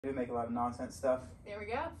We make a lot of nonsense stuff. There we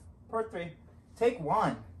go. Part 3. Take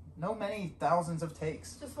 1. No many thousands of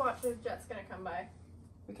takes. Just watch the jet's gonna come by.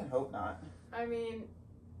 We can hope not. I mean,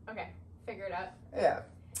 okay, figure it out. Yeah.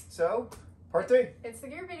 So, part 3. It's the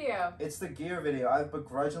gear video. It's the gear video. I've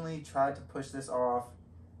begrudgingly tried to push this off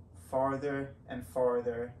farther and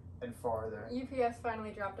farther and farther. UPS finally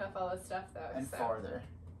dropped off all this stuff though. And farther.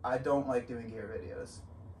 I don't like doing gear videos.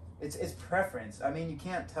 It's preference. I mean, you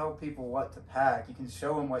can't tell people what to pack. You can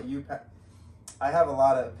show them what you pack. I have a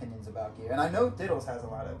lot of opinions about gear, and I know Diddles has a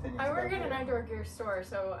lot of opinions. I about work at gear. an outdoor gear store,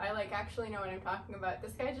 so I actually know what I'm talking about.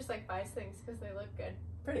 This guy just buys things because they look good.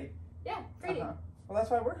 Pretty. Yeah, pretty. Well,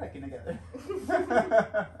 that's why we're hiking together.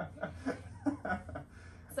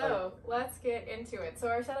 So let's get into it. So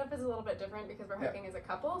our setup is a little bit different because we're hiking as a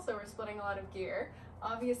couple, so we're splitting a lot of gear.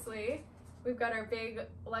 Obviously, we've got our big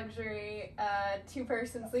luxury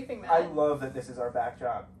 2-person sleeping mat. I love that this is our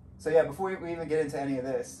backdrop. So yeah, before we even get into any of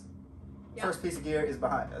this, first piece of gear is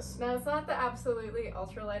behind us. Now it's not the absolutely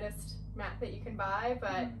ultralightest mat that you can buy,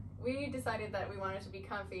 but we decided that we wanted to be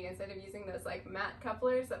comfy instead of using those mat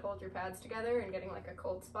couplers that hold your pads together and getting a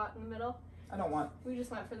cold spot in the middle. We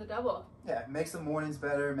just went for the double. Yeah, makes the mornings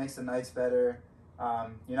better, makes the nights better.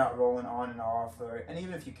 You're not rolling on and off, and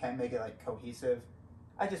even if you can make it cohesive,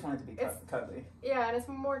 I just want it to be cuddly. Yeah, and it's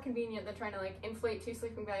more convenient than trying to inflate 2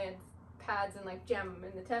 sleeping pads and jam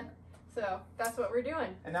them in the tent. So that's what we're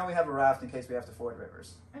doing. And now we have a raft in case we have to ford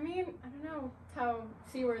rivers. I mean, I don't know how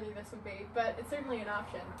seaworthy this would be, but it's certainly an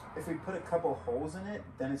option. If we put a couple holes in it,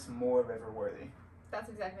 then it's more river worthy. That's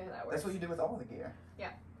exactly how that works. That's what you do with all the gear. Yeah,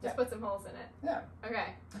 just put some holes in it. Yeah.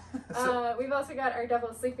 Okay. We've also got our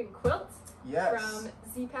double sleeping quilt. Yes. From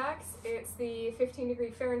Z-Packs. It's the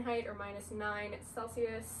 15° Fahrenheit or -9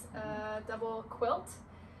 Celsius double quilt.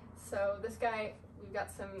 So this guy, we've got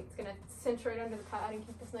it's gonna cinch right under the pad and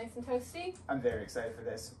keep this nice and toasty. I'm very excited for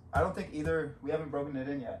this. I don't think we haven't broken it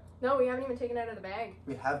in yet. No, we haven't even taken it out of the bag.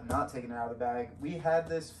 We have not taken it out of the bag. We had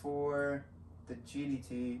this for the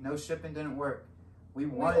GDT. No, shipping didn't work. We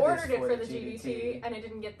ordered it for the GDT and it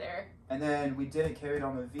didn't get there. And then we didn't carry it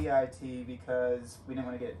on the VIT because we didn't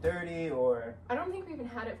want to get it dirty or... I don't think we even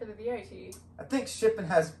had it for the VIT. I think shipping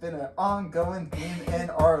has been an ongoing theme in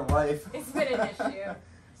our life. It's been an issue.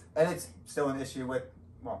 And it's still an issue with,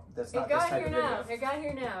 well, that's not this type type of now. video. It got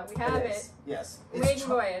here now. We have it. Yes. Maiden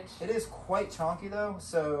voyage. It is quite chonky though,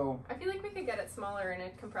 so... I feel like we could get it smaller in a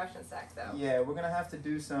compression sack though. Yeah, we're going to have to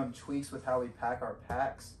do some tweaks with how we pack our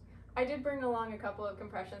packs. I did bring along a couple of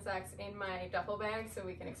compression sacks in my duffel bag, so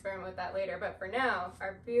we can experiment with that later. But for now,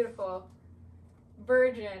 our beautiful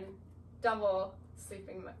virgin double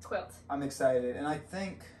sleeping quilt. I'm excited, and I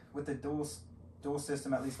think with the dual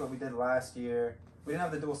system, at least what we did last year, we didn't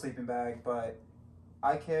have the dual sleeping bag, but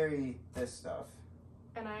I carry this stuff.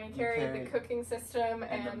 And I carry the cooking system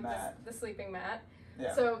and the sleeping mat.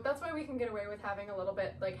 Yeah. So that's why we can get away with having a little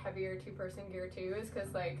bit heavier 2-person gear too, is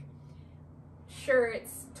because sure,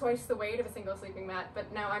 it's twice the weight of a single sleeping mat, but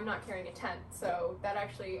now I'm not carrying a tent, so that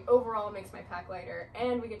actually overall makes my pack lighter,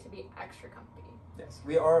 and we get to be extra comfy. Yes,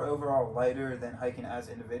 we are overall lighter than hiking as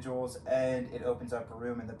individuals, and it opens up a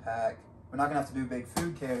room in the pack. We're not gonna have to do big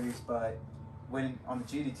food carries, but when on the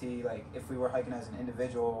GDT, if we were hiking as an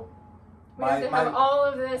individual, we have to have all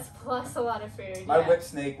of this plus a lot of food. My whip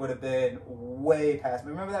snake would have been way past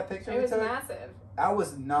me. Remember that picture we took? It was massive. That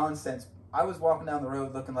was nonsense. I was walking down the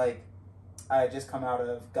road looking like I had just come out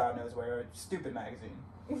of God knows where, a stupid magazine.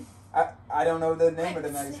 I don't know the name of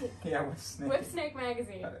the magazine. Yeah, Whip Snake. Whip Snake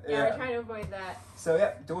magazine. Yeah, we're trying to avoid that. So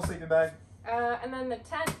yeah, dual sleeping bag. And then the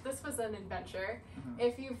tent, this was an adventure.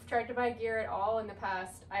 If you've tried to buy gear at all in the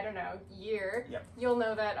past, I don't know, year, you'll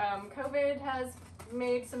know that COVID has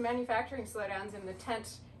made some manufacturing slowdowns in the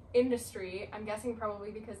tent industry. I'm guessing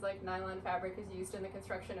probably because nylon fabric is used in the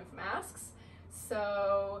construction of masks.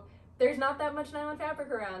 So there's not that much nylon fabric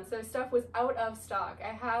around, so stuff was out of stock. I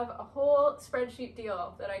have a whole spreadsheet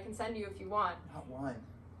deal that I can send you if you want.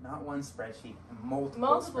 Not one spreadsheet,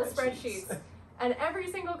 multiple spreadsheets. And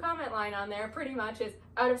every single comment line on there pretty much is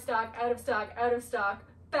out of stock, out of stock, out of stock,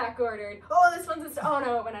 back ordered. Oh, this one's in stock. Oh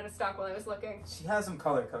no, it went out of stock while I was looking. She has them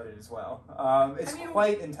color coded as well. It's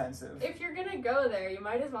quite intensive. If you're gonna go there, you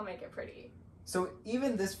might as well make it pretty. So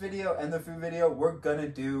even this video and the food video, we're gonna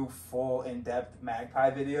do full in-depth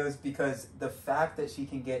Magpie videos because the fact that she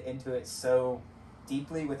can get into it so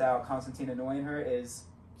deeply without Constantine annoying her is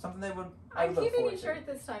something I would I'm keeping it short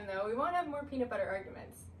this time though. We won't have more peanut butter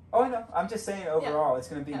arguments. Oh, I know. I'm just saying overall, it's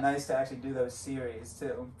going to be nice to actually do those series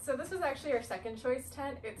too. So this was actually our second choice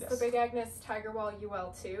tent. It's the Big Agnes Tiger Wall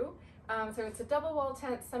UL2. So it's a double wall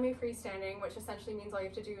tent, semi-freestanding, which essentially means all you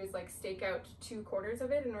have to do is stake out 2/4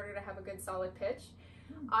 of it in order to have a good solid pitch.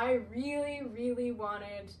 I really, really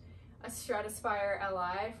wanted a Stratospire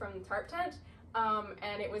Li from Tarp Tent,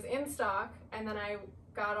 and it was in stock, and then I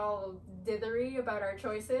got all dithery about our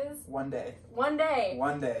choices. One day. Waited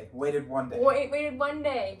 1 day. Waited 1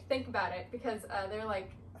 day to think about it, because they're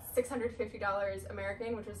like $650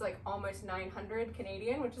 American, which is like almost 900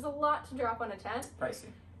 Canadian, which is a lot to drop on a tent. Pricey.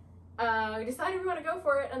 We decided we want to go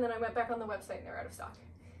for it, and then I went back on the website and they're out of stock.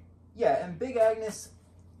 Yeah, and Big Agnes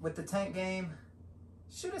with the tent game,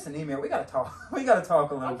 shoot us an email. We gotta talk. We gotta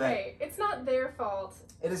talk a little bit. Okay, it's not their fault.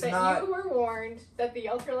 It is that not. You were warned that the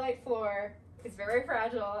ultralight floor is very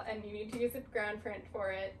fragile and you need to use a ground print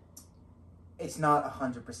for it. It's not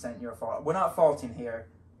 100% your fault. We're not faulting here,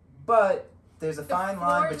 but there's a fine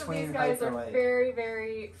line between these guys hyperlight. are very,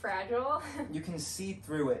 very fragile. You can see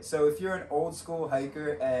through it. So if you're an old school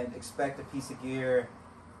hiker and expect a piece of gear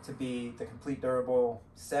to be the complete durable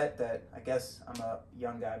set that, I guess I'm a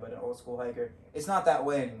young guy, but an old school hiker, it's not that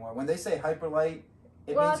way anymore. When they say hyperlight,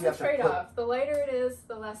 it means you have to it's a trade-off. The lighter it is,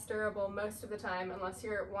 the less durable most of the time, unless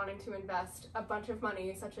you're wanting to invest a bunch of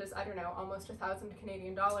money, such as, I don't know, almost 1,000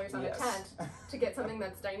 Canadian dollars on a tent to get something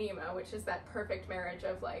that's Dyneema, which is that perfect marriage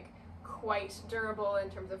of like quite durable in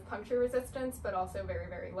terms of puncture resistance, but also very,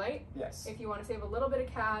 very light. Yes. If you want to save a little bit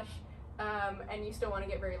of cash, and you still want to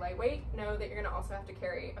get very lightweight, know that you're going to also have to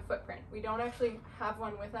carry a footprint. We don't actually have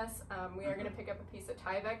one with us. We are going to pick up a piece of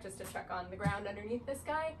Tyvek just to check on the ground underneath this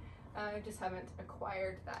guy. Just haven't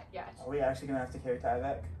acquired that yet. Are we actually going to have to carry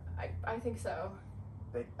Tyvek? I think so.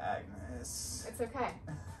 Big Agnes. It's okay.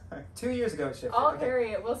 2 years ago it shifted. I'll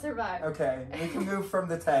carry it. We'll survive. Okay, we can move from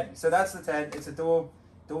the tent. So that's the tent. It's a dual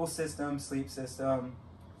system, sleep system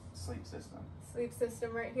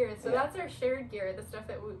right here. So that's our shared gear, the stuff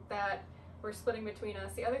that we're splitting between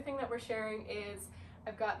us. The other thing that we're sharing is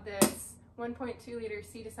I've got this 1.2 liter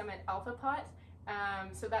Sea to Summit Alpha pot.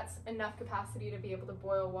 So that's enough capacity to be able to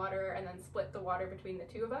boil water and then split the water between the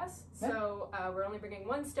two of us. Yeah. So we're only bringing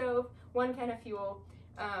one stove, one can of fuel,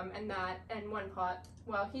 and one pot.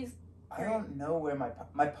 Well, I don't know where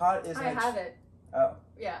my pot is. I have it. Oh.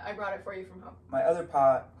 Yeah, I brought it for you from home. My other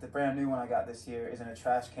pot, the brand new one I got this year, is in a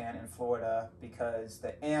trash can in Florida because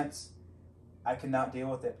the ants, I could not deal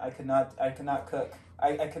with it. I could not cook.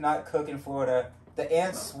 I could not cook in Florida. The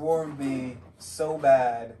ants swarmed me so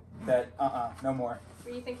bad that no more.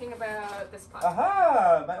 Were you thinking about this pot?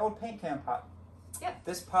 Aha! My old paint can pot. Yep.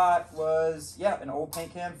 This pot was, an old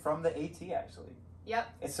paint can from the AT actually.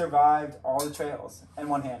 Yep. It survived all the trails and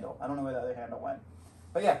one handle. I don't know where the other handle went.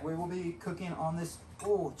 But yeah, we will be cooking on this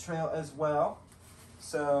trail as well.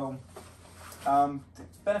 So, the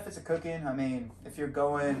benefits of cooking, I mean, if you're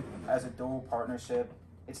going as a dual partnership,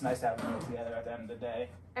 it's nice to have a meal together at the end of the day.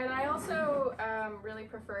 And I also really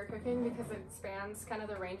prefer cooking because it spans kind of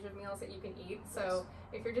the range of meals that you can eat. So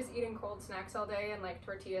if you're just eating cold snacks all day and like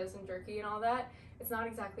tortillas and jerky and all that, it's not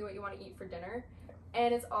exactly what you want to eat for dinner.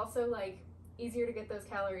 And it's also like easier to get those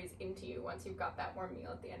calories into you once you've got that warm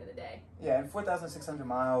meal at the end of the day. Yeah, and 4,600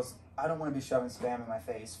 miles, I don't want to be shoving Spam in my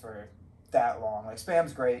face for that long. Like,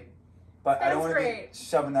 Spam's great, but I don't want to be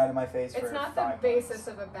shoving that in my face for 5 minutes. It's not the basis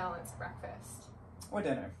of a balanced breakfast. Or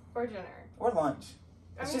dinner. Or dinner. Or lunch.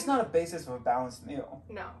 It's just not a basis of a balanced meal.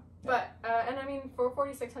 No. Yeah. But, and I mean, for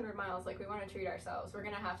 4,600 miles, like, we want to treat ourselves. We're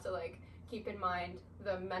going to have to, like, keep in mind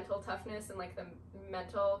the mental toughness and like the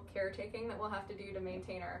mental caretaking that we'll have to do to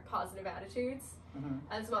maintain our positive attitudes,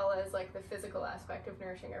 as well as like the physical aspect of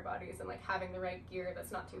nourishing our bodies and like having the right gear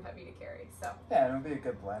that's not too heavy to carry. So yeah, it'll be a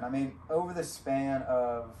good blend. I mean, over the span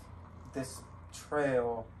of this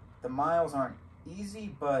trail, the miles aren't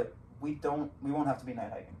easy, but we won't have to be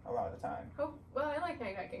night hiking a lot of the time. Oh, well, I like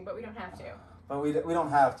night hiking, but we don't have to. But we don't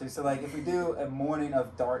have to. So like if we do a morning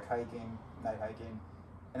of dark hiking, night hiking,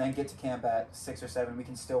 and then get to camp at 6 or 7, we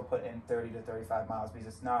can still put in 30 to 35 miles because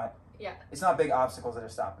it's not big obstacles that are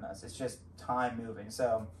stopping us. It's just time moving.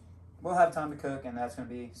 So we'll have time to cook, and that's going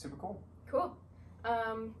to be super cool. Cool.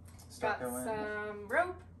 Got some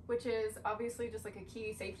rope, which is obviously just like a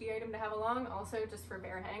key safety item to have along. Also, just for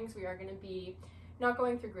bear hangs, we are going to be not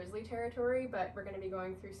going through grizzly territory, but we're going to be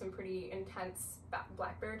going through some pretty intense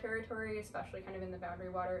black bear territory, especially kind of in the boundary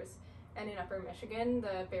waters. And in Upper Michigan,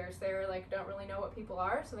 the bears there like don't really know what people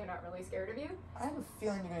are, so they're not really scared of you. I have a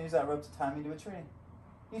feeling you're gonna use that rope to tie me to a tree.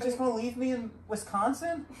 You just gonna leave me in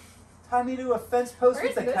Wisconsin? Tie me to a fence post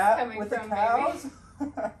with the cows?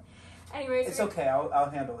 Anyways, it's okay. I'll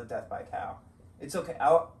handle the death by cow. It's okay.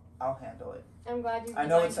 I'll handle it. I'm glad you. I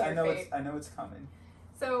know it's coming.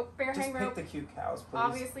 So bear hang rope. Just pick the cute cows, please.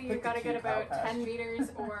 Obviously, you've got to get about 10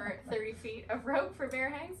 meters or 30 feet of rope for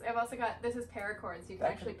bear hangs. I've also got, this is paracord, so you can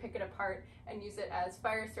actually pick it apart and use it as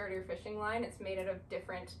fire starter fishing line. It's made out of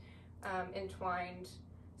different entwined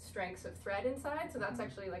strengths of thread inside. So that's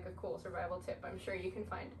actually like a cool survival tip. I'm sure you can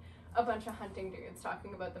find a bunch of hunting dudes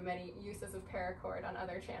talking about the many uses of paracord on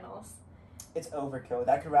other channels. It's overkill.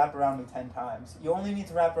 That could wrap around me 10 times. You only need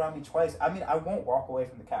to wrap around me twice. I mean, I won't walk away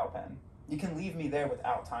from the cow pen. You can leave me there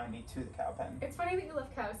without tying me to the cow pen. It's funny that you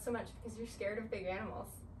love cows so much because you're scared of big animals.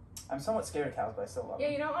 I'm somewhat scared of cows, but I still love them.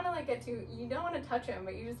 Yeah, you don't want to like you don't want to touch them,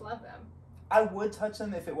 but you just love them. I would touch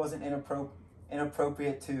them if it wasn't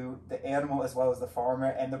inappropriate to the animal as well as the farmer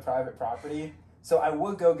and the private property. So I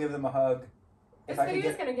would go give them a hug. This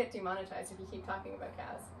video's going to get demonetized if you keep talking about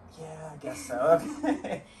cows. Yeah, I guess so.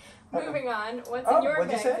 Okay. Moving on. What's in your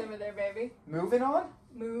bags over there, baby? Moving on?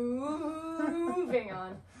 Moving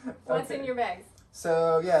on. What's in your bags?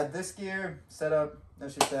 So, yeah, this gear, setup,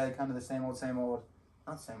 as you said, kind of the same old.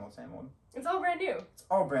 Not same old. It's all brand new. It's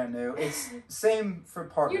all brand new. It's same for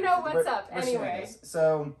partners. You know what's up, anyway.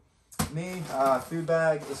 So, me, food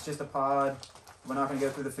bag, it's just a pod. We're not going to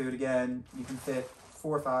go through the food again. You can fit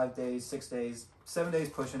 4 or 5 days, 6 days, 7 days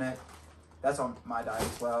pushing it. That's on my diet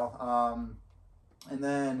as well. And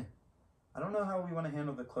then, I don't know how we want to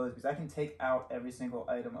handle the clothes because I can take out every single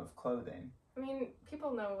item of clothing. I mean,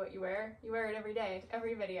 people know what you wear. You wear it every day,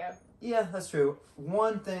 every video. Yeah, that's true.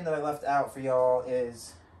 One thing that I left out for y'all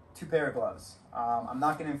is 2 pair of gloves. I'm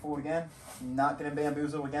not getting fooled again. Not getting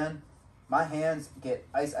bamboozled again. My hands get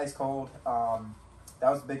ice cold. That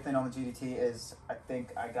was the big thing on the GDT is I think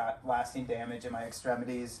I got lasting damage in my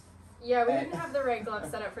extremities. Yeah, we didn't have the right gloves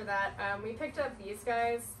set up for that. We picked up these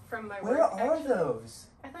guys from my work. Where are those?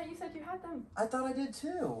 I thought you said you had them. I thought I did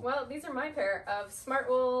too. Well, these are my pair of Smart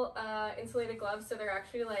Wool insulated gloves. So they're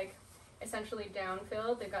actually like essentially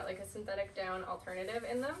down-filled. They've got like a synthetic down alternative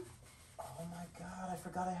in them. Oh my god, I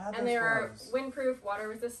forgot I had those. And they are windproof, water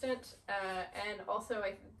resistant, and also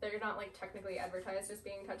they're not like technically advertised as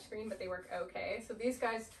being touchscreen, but they work okay. So these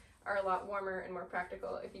guys are a lot warmer and more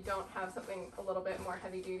practical. If you don't have something a little bit more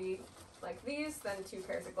heavy duty like these, then 2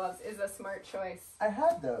 pairs of gloves is a smart choice. I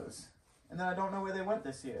had those, and then I don't know where they went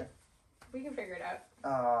this year. We can figure it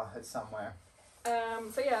out. It's somewhere.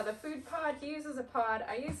 So yeah, the food pod, he uses a pod.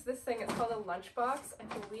 I use this thing, it's called a lunchbox.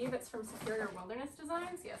 I believe it's from Superior Wilderness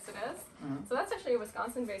Designs. Yes, it is. Mm-hmm. So that's actually a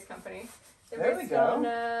Wisconsin-based company. They're based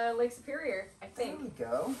on Lake Superior, I think. There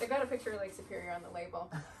we go. They got a picture of Lake Superior on the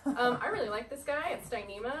label. I really like this guy. It's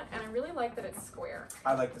Dyneema, and I really like that it's square.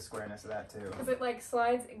 I like the squareness of that too. Because it like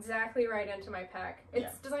slides exactly right into my pack.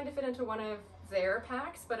 It's designed to fit into one of their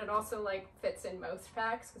packs, but it also like fits in most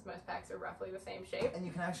packs because most packs are roughly the same shape. And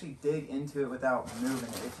you can actually dig into it without moving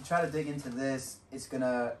it. If you try to dig into this, you're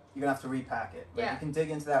gonna have to repack it. But you can dig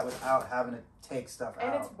into that without having to take stuff out.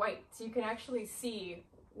 And it's white, so you can actually see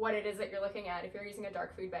what it is that you're looking at. If you're using a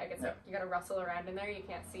dark food bag, it's like you gotta rustle around in there, you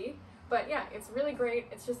can't see. But yeah, it's really great.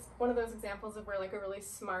 It's just one of those examples of where like a really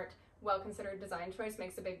smart, well-considered design choice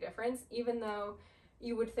makes a big difference, even though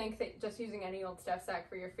you would think that just using any old stuff sack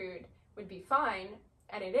for your food would be fine,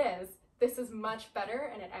 and it is. This is much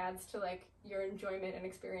better, and it adds to like your enjoyment and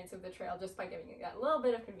experience of the trail just by giving you that little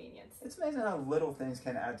bit of convenience. It's amazing how little things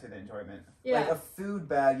can add to the enjoyment. Yeah. Like a food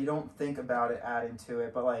bag, you don't think about it adding to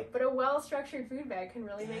it, but like... But a well-structured food bag can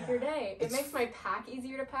really make your day. It makes my pack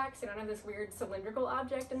easier to pack, so you don't have this weird cylindrical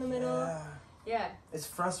object in the middle. Yeah. It's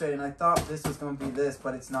frustrating. I thought this was going to be this,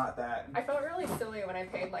 but it's not that. I felt really silly when I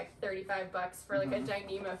paid like $35 for like a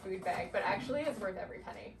Dyneema food bag, but actually it's worth every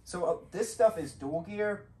penny. So this stuff is dual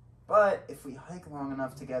gear, but if we hike long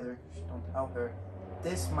enough together, don't tell her,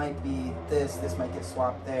 this might be this might get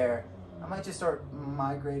swapped there. I might just start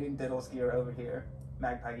migrating Diddle's gear over here,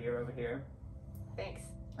 Magpie gear over here. Thanks.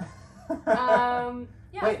 Yeah.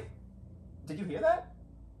 Wait, did you hear that?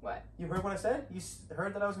 What? You heard what I said? You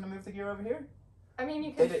heard that I was going to move the gear over here? I mean,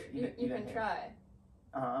 you can you can try.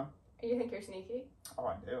 Uh-huh. You think you're sneaky? Oh,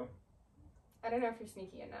 I do. I don't know if you're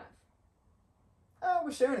sneaky enough. Oh,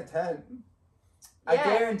 we're sharing a tent. Yeah. I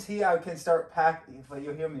guarantee I can start packing, but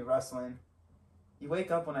you'll hear me rustling. You wake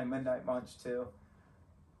up when I midnight munch, too.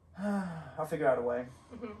 I'll figure out a way.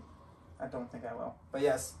 Mm-hmm. I don't think I will. But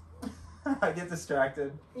yes, I get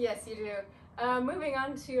distracted. Yes, you do. Moving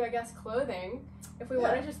on to, I guess, clothing. If we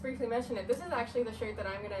want to just briefly mention it, this is actually the shirt that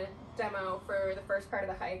I'm going to demo for the first part of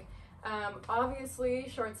the hike. Obviously,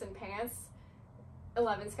 shorts and pants,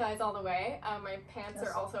 11 skies all the way. My pants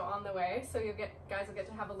are also on the way, so guys will get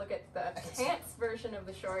to have a look at the pants version of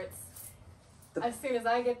the shorts as soon as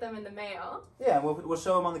I get them in the mail. Yeah, we'll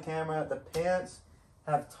show them on the camera. The pants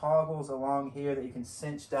have toggles along here that you can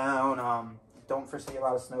cinch down. Don't foresee a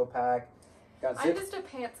lot of snowpack. I'm just a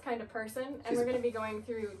pants kind of person, and we're going to be going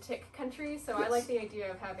through tick country, so I like the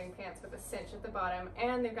idea of having pants with a cinch at the bottom,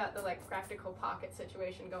 and they've got the like practical pocket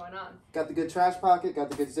situation going on. Got the good trash pocket, got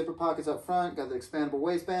the good zipper pockets up front, got the expandable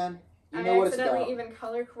waistband. You know I what it's about. accidentally even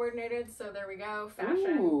color coordinated, so there we go.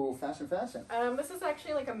 Fashion. Ooh, fashion. This is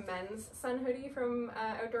actually like a men's sun hoodie from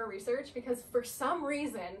Outdoor Research, because for some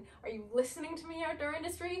reason, are you listening to me, outdoor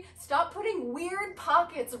industry? Stop putting weird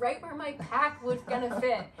pockets right where my pack was gonna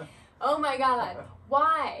fit. Oh my god,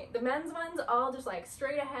 why? The men's one's all just like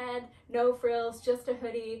straight ahead, no frills, just a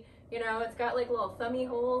hoodie. You know, it's got like little thummy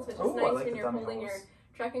holes, which is nice when you're holding your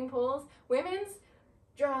trekking poles. Women's,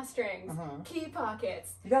 drawstrings, key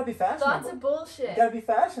pockets. You gotta be fashionable. Lots of bullshit. You gotta be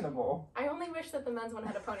fashionable. I only wish that the men's one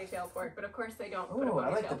had a ponytail port, but of course they don't put a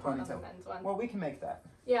ponytail port on the men's one. Well, we can make that.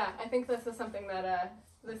 Yeah, I think this is something that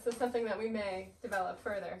we may develop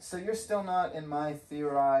further. So you're still not in my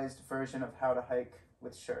theorized version of how to hike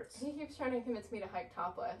with shirts. He keeps trying to convince me to hike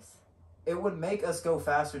topless. It would make us go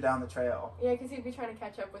faster down the trail. Yeah, because he'd be trying to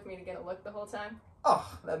catch up with me to get a look the whole time.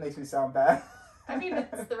 Oh, that makes me sound bad. I mean,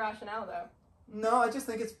 it's the rationale, though. No, I just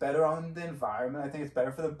think it's better on the environment. I think it's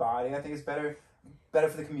better for the body. I think it's better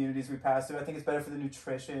for the communities we pass through. I think it's better for the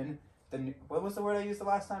nutrition. What was the word I used the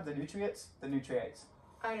last time? The nutrients? The nutrients.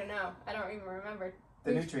 I don't know. I don't even remember.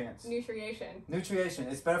 The nutrients. Nutriation. Nutriation.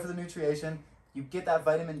 It's better for the nutrition. You get that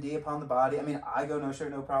vitamin D upon the body. I mean, I go no shirt,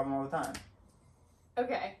 no problem all the time.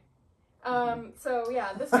 Okay. So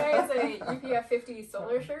yeah, this guy is a UPF 50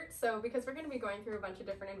 solar shirt. So because we're going to be going through a bunch of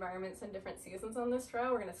different environments and different seasons on this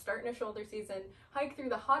trail, we're going to start in a shoulder season, hike through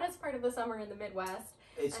the hottest part of the summer in the Midwest.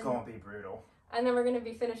 It's going to be brutal. And then we're going to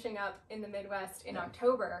be finishing up in the Midwest in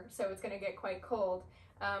October, so it's going to get quite cold.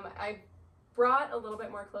 I brought a little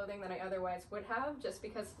bit more clothing than I otherwise would have, just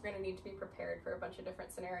because we're going to need to be prepared for a bunch of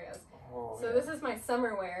different scenarios. This is my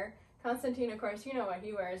summer wear. Constantine, of course, you know what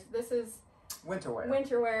he wears. This is winter wear.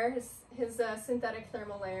 Winter wear, his synthetic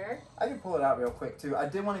thermal layer. I can pull it out real quick too. I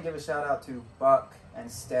did want to give a shout out to Buck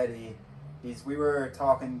and Steady. We were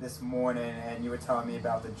talking this morning and you were telling me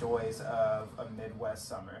about the joys of a Midwest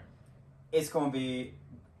summer. It's going to be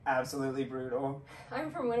absolutely brutal.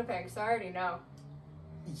 I'm from Winnipeg, so I already know.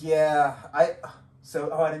 Yeah, I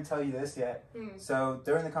didn't tell you this yet. So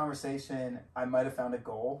during the conversation, I might have found a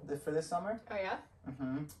goal for this summer. Oh yeah?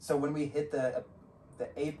 So when we hit the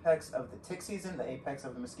apex of the tick season, the apex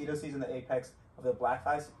of the mosquito season, the apex of the black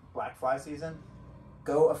fly season,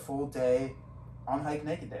 go a full day on Hike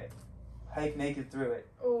Naked Day. Hike naked through it.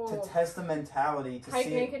 Ooh. To test the mentality. To Hike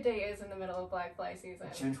see Naked Day is in the middle of black fly season.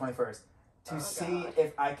 June 21st. To see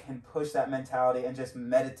if I can push that mentality and just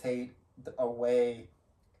meditate away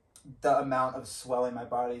the amount of swelling my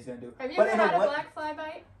body is going to do. Have you ever had a black fly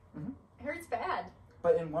bite? It hurts bad.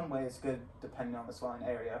 But in one way, it's good depending on the swelling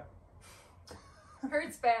area.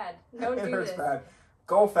 Hurts bad. Don't do this. It hurts bad.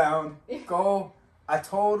 Goal found. Goal. I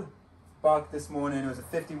told Buck this morning it was a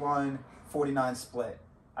 51-49 split.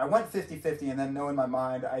 I went 50-50, and then knowing my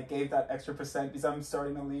mind, I gave that extra percent because I'm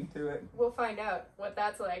starting to lean to it. We'll find out what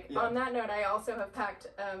that's like. Yeah. On that note, I also have packed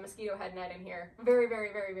a mosquito head net in here. Very,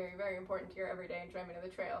 very, very, very, very important to your everyday enjoyment of the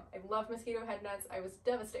trail. I love mosquito head nets. I was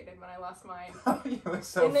devastated when I lost mine. You were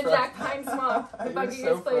so in the Jack Pine Swamp, the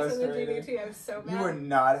buggiest place in the GDT. I was so mad. You were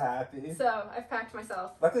not happy. So I've packed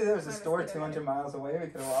myself. Luckily, there was a store 200 miles away. We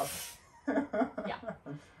could have walked.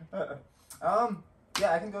 Yeah.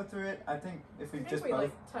 Yeah, I can go through it. I think if we just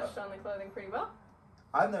both touched on the clothing pretty well.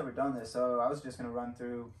 I've never done this, so I was just gonna run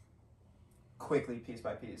through quickly, piece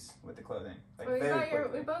by piece, with the clothing. Like we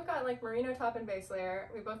both got like merino top and base layer.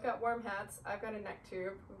 We both got warm hats. I've got a neck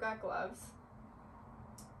tube. We've got gloves.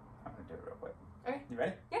 I'm gonna do it real quick. Okay. You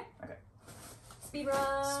ready? Yeah. Okay. Speed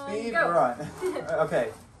run. Speed run. Okay,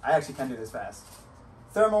 I actually can do this fast.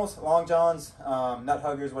 Thermals, long johns, nut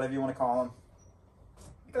huggers, whatever you want to call them.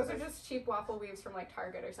 Those are just cheap waffle weaves from like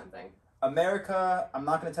Target or something. America, I'm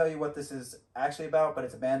not going to tell you what this is actually about, but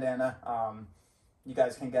it's a bandana. You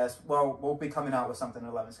guys can guess. Well, we'll be coming out with something in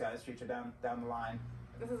 11 Skies feature down the line.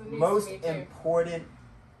 This is a news most to me too. Important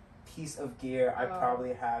piece of gear I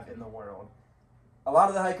probably have in the world. A lot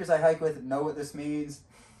of the hikers I hike with know what this means.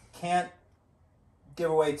 Can't give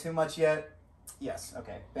away too much yet. Yes,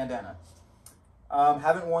 okay, bandana.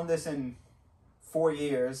 Haven't worn this in 4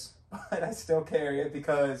 years. But I still carry it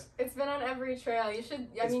because it's been on every trail. You should.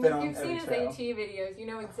 I mean, if you've seen his AT videos, you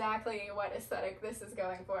know exactly what aesthetic this is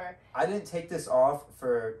going for. I didn't take this off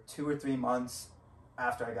for 2 or 3 months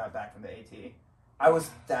after I got back from the AT. I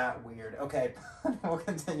was that weird. Okay, we'll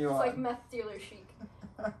continue on. It's like meth dealer chic.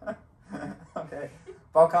 Okay,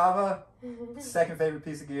 balaclava, second favorite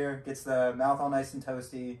piece of gear. Gets the mouth all nice and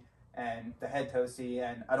toasty and the head toasty,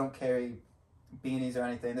 and I don't carry beanies or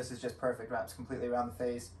anything. This is just perfect. Wraps completely around the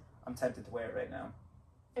face. I'm tempted to wear it right now.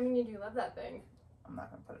 I mean, you do love that thing. I'm not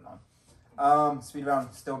going to put it on. Speed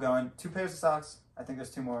round, still going. 2 pairs of socks. I think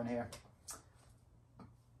there's 2 more in here.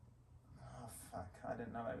 Oh, fuck. I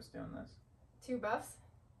didn't know I was doing this. 2 buffs?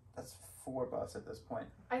 That's 4 buffs at this point.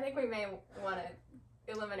 I think we may want to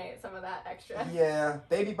eliminate some of that extra. Yeah.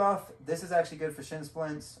 Baby buff. This is actually good for shin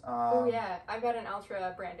splints. Oh, yeah. I've got an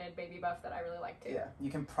Ultra branded baby buff that I really like, too. Yeah.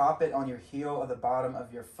 You can prop it on your heel or the bottom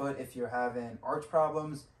of your foot if you're having arch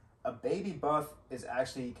problems. A baby buff is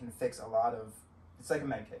actually can fix a lot of... It's like a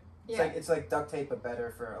med kit. It's like duct tape, but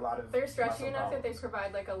better for a lot of... They're stretchy enough that they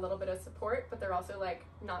provide like a little bit of support, but they're also like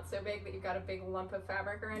not so big that you've got a big lump of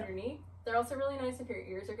fabric around your knee. They're also really nice if your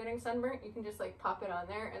ears are getting sunburnt. You can just like pop it on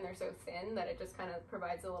there, and they're so thin that it just kind of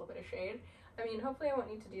provides a little bit of shade. I mean, hopefully I won't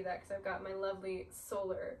need to do that because I've got my lovely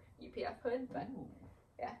solar UPF hood, but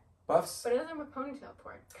yeah. Buffs. But it doesn't have a ponytail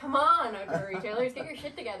port. Come on, outdoor retailers, get your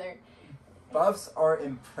shit together. Buffs are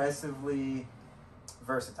impressively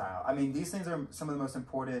versatile. I mean, these things are some of the most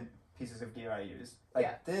important pieces of gear I use.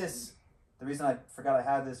 Like this, the reason I forgot I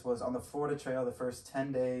had this was on the Florida Trail the first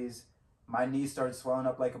 10 days, my knee started swelling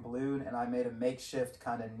up like a balloon, and I made a makeshift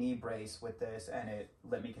kind of knee brace with this, and it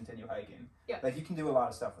let me continue hiking. Yeah. Like, you can do a lot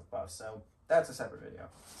of stuff with buffs, so that's a separate video.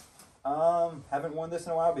 Haven't worn this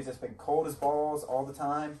in a while because it's been cold as balls all the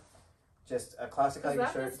time. Just a classic hiking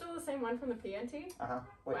shirt. Is that still the same one from the PNT? Uh-huh.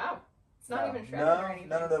 Wait. Wow. It's not even shredded or anything.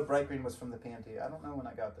 No. Bright green was from the PNT. I don't know when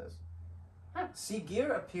I got this. Huh. See,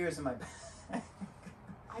 gear appears in my bag.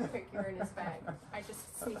 I put gear in his bag. I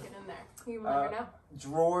just sneak it in there. You will never know.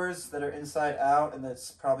 Drawers that are inside out and that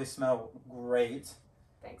probably smell great.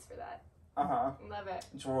 Thanks for that. Uh-huh. Love it.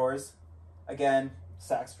 Drawers. Again,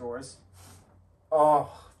 Saks drawers.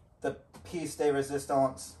 Oh, the piece de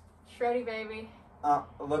resistance. Shreddy, baby.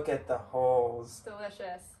 Look at the holes.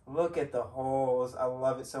 Delicious. Look at the holes. I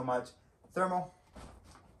love it so much. Thermal.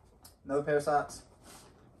 Another pair of socks.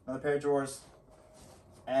 Another pair of drawers.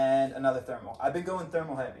 And another thermal. I've been going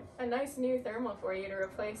thermal heavy. A nice new thermal for you to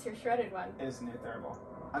replace your shredded one. It is a new thermal.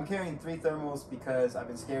 I'm carrying 3 thermals because I've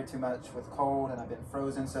been scared too much with cold and I've been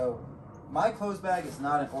frozen. So my clothes bag is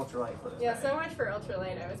not an ultralight clothes bag. Yeah, so much for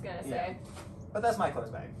ultralight, I was going to say. Yeah. But that's my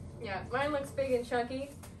clothes bag. Yeah, mine looks big and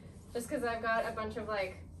chunky just because I've got a bunch of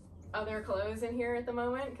like other clothes in here at the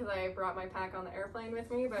moment because I brought my pack on the airplane with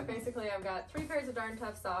me. But basically I've got 3 pairs of darn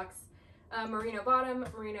tough socks, merino bottom,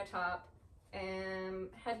 merino top, and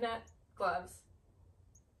head net gloves,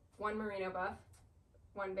 1 merino buff,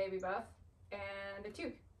 1 baby buff, and a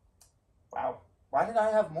toque. Wow. Why did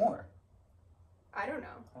I have more? I don't know.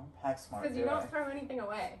 I don't pack smart. Because you don't throw anything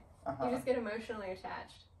away. You just get emotionally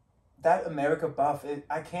attached. That America buff,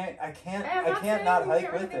 I can't not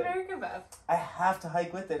hike with it. America buff. I have to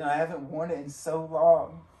hike with it, and I haven't worn it in so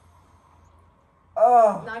long.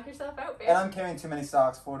 Oh. Knock yourself out, babe. And I'm carrying too many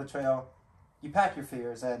socks. Florida Trail, you pack your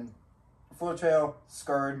fears, and Florida Trail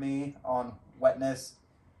scared me on wetness.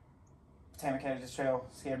 Potomac Trail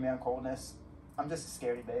scared me on coldness. I'm just a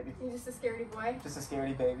scaredy baby. You're just a scaredy boy? Just a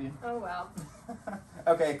scaredy baby. Oh, well.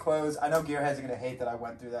 Okay, clothes. I know gearheads are going to hate that I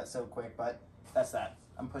went through that so quick, but that's that.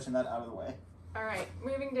 I'm pushing that out of the way. All right,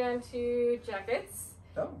 moving down to jackets.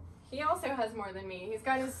 Oh. He also has more than me. He's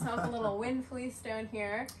got himself a little wind fleece down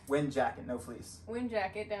here. Wind jacket, no fleece. Wind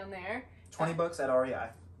jacket down there. $20 at REI.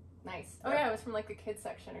 Nice. Oh yeah, it was from like the kids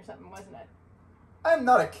section or something, wasn't it? I'm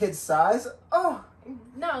not a kid size. Oh.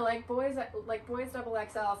 No, like boys double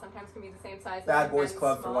XL sometimes can be the same size. Bad boys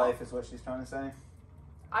club for life is what she's trying to say.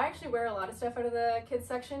 I actually wear a lot of stuff out of the kids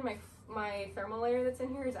section. My thermal layer that's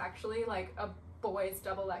in here is actually like a boys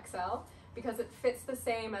double XL because it fits the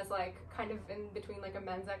same as like kind of in between like a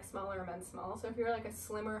men's X small or a men's small. So if you're like a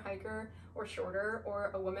slimmer hiker or shorter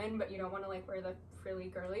or a woman but you don't want to like wear the frilly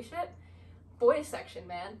girly shit, boys section,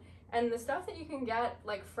 man. And the stuff that you can get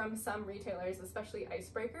like from some retailers, especially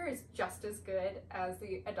Icebreaker, is just as good as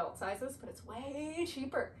the adult sizes, but it's way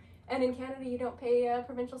cheaper. And in Canada, you don't pay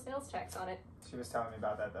provincial sales tax on it. She was telling me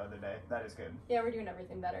about that the other day. That is good. Yeah, we're doing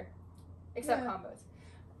everything better. Except combos.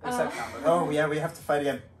 Except combos. Oh, yeah, we have to fight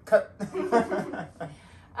again. Cut.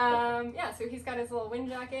 Yeah, so he's got his little wind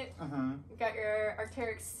jacket. You've got your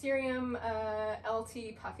Arc'teryx Cerium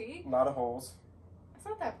LT Puffy. A lot of holes. It's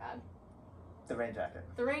not that bad. The rain jacket.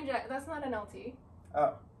 The rain jacket, that's not an LT.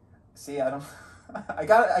 Oh. See, I don't... I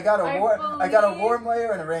got a warm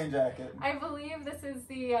layer and a rain jacket. I believe this is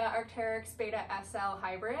the Arc'teryx Beta SL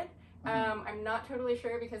hybrid. I'm not totally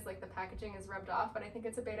sure because like the packaging is rubbed off, but I think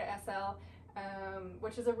it's a Beta SL,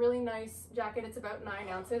 which is a really nice jacket. It's about 9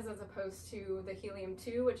 ounces as opposed to the Helium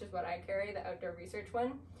 2, which is what I carry, the outdoor research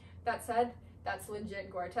one. That said, that's legit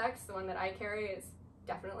Gore-Tex. The one that I carry is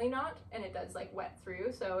definitely not, and it does like wet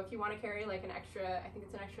through. So if you want to carry like an extra, I think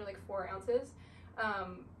it's an extra like 4 ounces,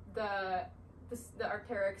 the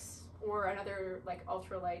Arc'teryx or another like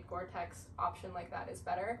ultralight Gore-Tex option like that is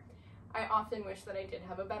better. I often wish that I did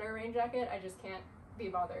have a better rain jacket. I just can't be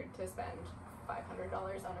bothered to spend $500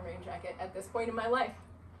 on a rain jacket at this point in my life.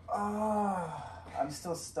 Oh, I'm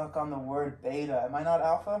still stuck on the word beta. Am I not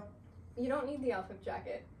alpha? You don't need the alpha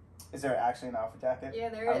jacket. Is there actually an alpha jacket? Yeah,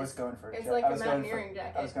 there is. I was going for a joke. It's like a mountaineering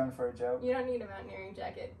jacket. I was going for a joke. You don't need a mountaineering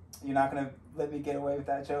jacket. You're not going to let me get away with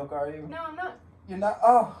that joke, are you? No, I'm not. You're not?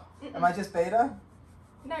 Oh, am I just beta?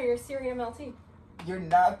 No, you're Syrian MLT. You're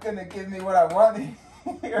not going to give me what I want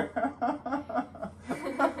here.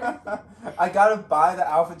 I got to buy the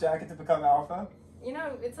alpha jacket to become alpha? You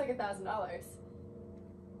know, it's like $1,000.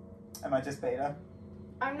 Am I just beta?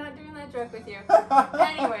 I'm not doing that joke with you.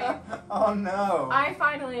 Anyway. Oh no. I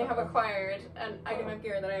finally have acquired an item of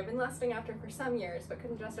gear that I've been lusting after for some years, but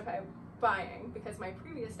couldn't justify buying because my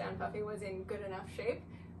previous down puffy was in good enough shape.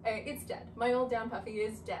 It's dead. My old down puffy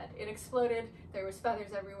is dead. It exploded. There was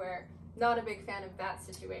feathers everywhere. Not a big fan of that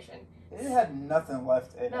situation. It had nothing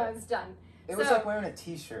left in it. No, it's done. It was like wearing a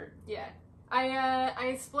t-shirt. Yeah.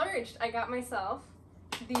 I splurged. I got myself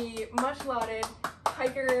the much lauded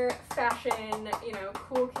hiker fashion, you know,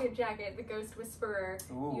 cool kid jacket, the Ghost Whisperer.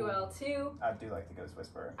 Ooh, UL2. I do like the Ghost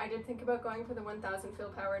Whisperer. I did think about going for the 1000 fill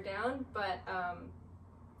power down, but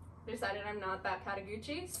decided I'm not that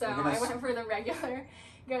Patagucci, so I went for the regular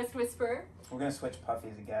Ghost Whisperer. We're gonna switch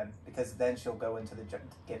puffies again because then she'll go into the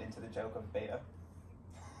get into the joke of beta.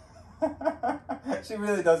 She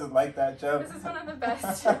really doesn't like that joke. This is one of the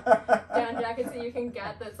best down jackets that you can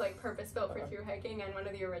get that's like purpose-built for through hiking and one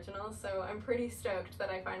of the originals, so I'm pretty stoked that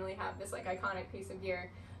I finally have this like iconic piece of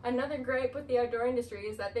gear. Another gripe with the outdoor industry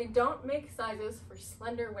is that they don't make sizes for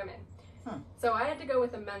slender women. So I had to go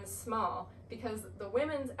with a men's small because the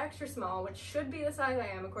women's extra small, which should be the size I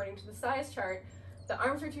am according to the size chart, the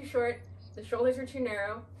arms were too short, the shoulders were too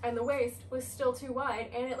narrow, and the waist was still too wide,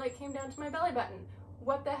 and it like came down to my belly button.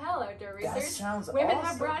 What the hell, outdoor research? That sounds Women awesome.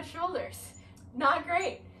 have broad shoulders. Not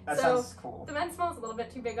great. That sounds cool. The men's small is a little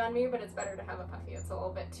bit too big on me, but it's better to have a puffy. It's a little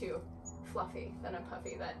bit too fluffy than a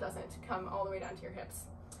puffy that doesn't come all the way down to your hips.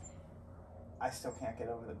 I still can't get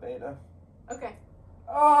over the beta. Okay.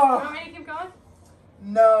 Oh! You want me to keep going?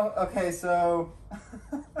 No. Okay, so...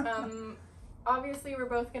 Obviously we're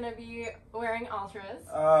both going to be wearing Ultras.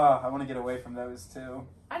 Oh, I want to get away from those too.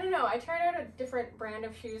 I don't know. I tried out a different brand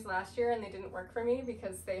of shoes last year and they didn't work for me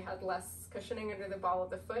because they had less cushioning under the ball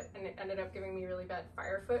of the foot and it ended up giving me really bad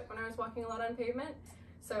fire foot when I was walking a lot on pavement.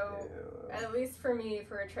 So at least for me,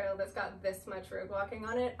 for a trail that's got this much road walking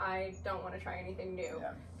on it, I don't want to try anything new.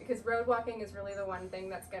 Yeah. Because road walking is really the one thing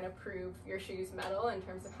that's going to prove your shoe's metal in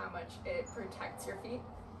terms of how much it protects your feet.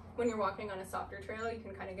 When you're walking on a softer trail, you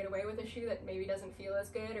can kind of get away with a shoe that maybe doesn't feel as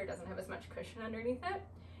good or doesn't have as much cushion underneath it.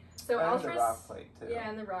 So and Ultras, the rock plate too. Yeah,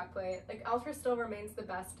 and the rock plate. Like Ultra still remains the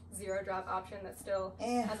best zero drop option that still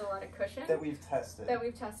has a lot of cushion. That we've tested.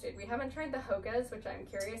 We haven't tried the Hokas, which I'm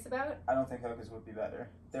curious about. I don't think Hokas would be better.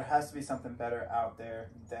 There has to be something better out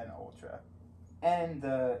there than Ultra. And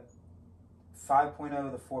the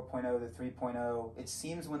 5.0, the 4.0, the 3.0, it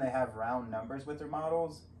seems when they have round numbers with their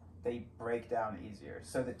models, they break down easier.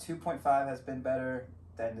 So the 2.5 has been better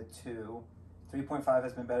than the 2. 3.5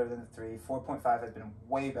 has been better than the 3. 4.5 has been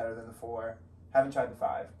way better than the 4. Haven't tried the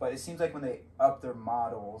 5. But it seems like when they up their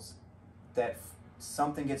models, that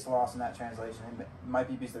something gets lost in that translation. It might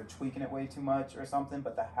be because they're tweaking it way too much or something,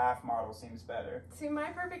 but the half model seems better. See,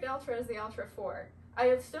 my perfect Ultra is the Ultra 4.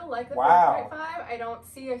 I still like the 4.5. I don't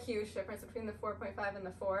see a huge difference between the 4.5 and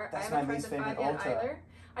the 4. That's I haven't my least tried the 5 favorite yet Ultra. either.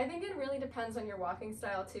 I think it really depends on your walking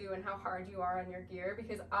style too and how hard you are on your gear,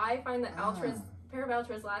 because I find that pair of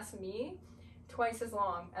Ultras lasts me twice as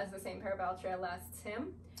long as the same pair of Ultra lasts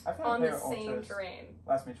him on the same terrain.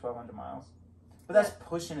 Lasts me 1,200 miles. But that's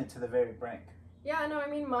pushing it to the very brink. Yeah, no, I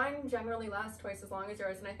mean, mine generally lasts twice as long as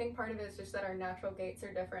yours, and I think part of it is just that our natural gaits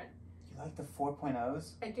are different. You like the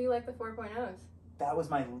 4.0s? I do like the 4.0s. That was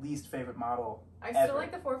my least favorite model ever. Still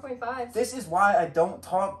like the 4.5s. This is why I don't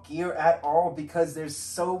talk gear at all, because there's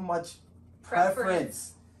so much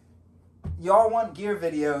preference. Y'all want gear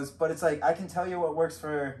videos, but it's like, I can tell you what works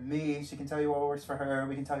for me, she can tell you what works for her,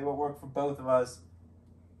 we can tell you what worked for both of us.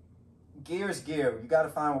 Gear's gear. You gotta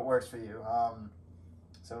find what works for you.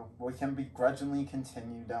 So we can begrudgingly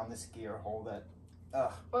continue down this gear hole that,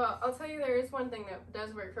 Well, I'll tell you, there is one thing that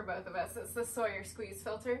does work for both of us. It's the Sawyer squeeze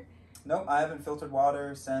filter. Nope, I haven't filtered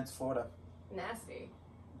water since Florida. Nasty.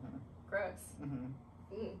 Mm-hmm. Gross. Mm-hmm.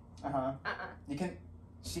 Mm.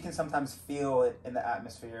 She can sometimes feel it in the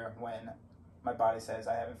atmosphere when my body says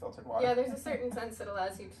I haven't filtered water. Yeah, there's a certain sense that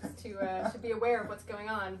allows you to be aware of what's going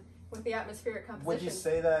on with the atmospheric composition. Would you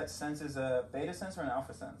say that sense is a beta sense or an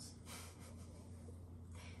alpha sense?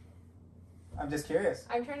 I'm just curious.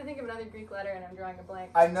 I'm trying to think of another Greek letter and I'm drawing a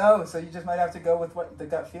blank. I know, so you just might have to go with what the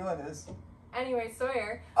gut feeling is. Anyway,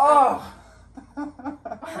 Sawyer. Oh!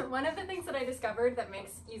 One of the things that I discovered that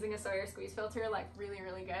makes using a Sawyer squeeze filter like really,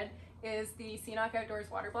 really good is the Seanock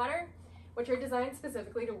Outdoors water bladder, which are designed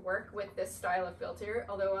specifically to work with this style of filter,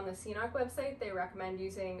 although on the Seanock website they recommend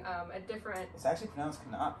using a different... It's actually pronounced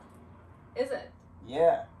Canuck. Is it?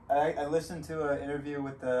 Yeah. I listened to an interview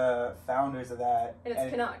with the founders of that. And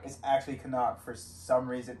it's Canuck. It's actually Canuck for some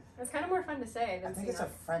reason. It's kind of more fun to say than I think Seanock. it's a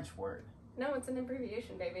French word. No, it's an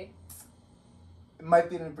abbreviation, baby. It might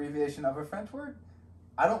be an abbreviation of a French word.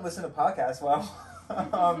 I don't listen to podcasts well.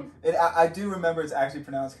 I do remember it's actually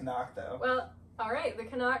pronounced Canuck, though. Well, all right. The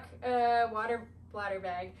Canuck water bladder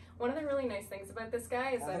bag. One of the really nice things about this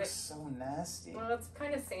guy is that looks it's so nasty. Well, it's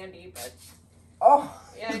kind of sandy, but... Oh!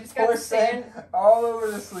 Yeah, I just got sand all over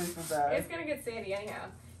the sleeping bag. It's gonna get sandy anyhow.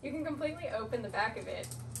 You can completely open the back of it,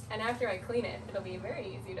 and after I clean it, it'll be very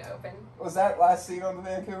easy to open. Was that last seen on the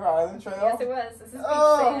Vancouver Island Trail? Yes, it was. This is beach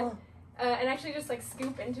sand. And actually just like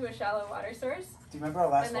scoop into a shallow water source. Do you remember our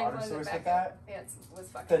last water source like that? Yeah, it was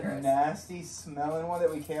fucking The gross. nasty smelling one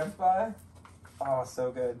that we camped by? Oh, so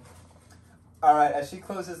good. Alright, as she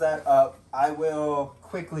closes that up, I will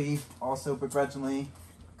quickly, also begrudgingly,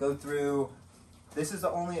 go through... This is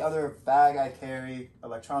the only other bag I carry,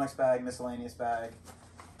 electronics bag, miscellaneous bag.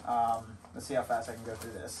 Let's see how fast I can go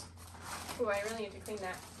through this. Ooh, I really need to clean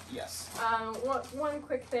that. Yes. One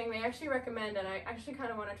quick thing, they actually recommend, and I actually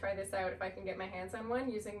kind of want to try this out if I can get my hands on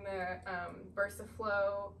one, using the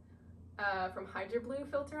VersaFlow from Hydro Blue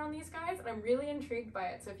filter on these guys, and I'm really intrigued by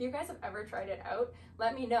it. So if you guys have ever tried it out,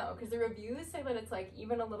 let me know, because the reviews say that it's like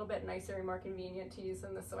even a little bit nicer and more convenient to use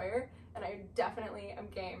than the Sawyer, and I definitely am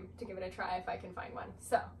game to give it a try if I can find one.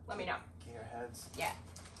 So let me know. Gearheads. Yeah.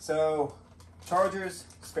 So chargers,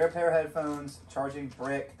 spare pair of headphones, charging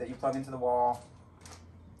brick that you plug into the wall.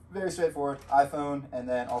 Very straightforward. iPhone, and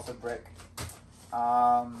then also brick.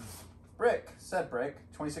 Brick,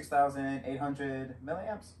 26,800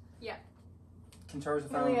 milliamps. Yeah. Can charge the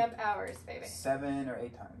phone. Milliamp hours, baby. 7 or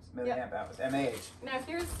 8 times. Milliamp hours. MAH. Now,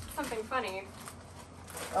 here's something funny.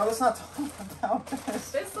 Oh, let's not talk about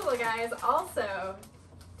this. This little guy is also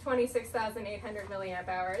 26,800 milliamp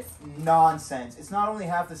hours. Nonsense. It's not only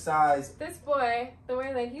half the size. This boy, the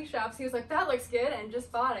way that he shops, he was like, that looks good, and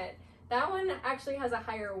just bought it. That one actually has a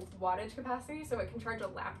higher wattage capacity, so it can charge a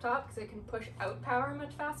laptop because it can push out power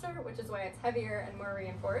much faster, which is why it's heavier and more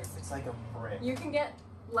reinforced. It's like a brick. You can get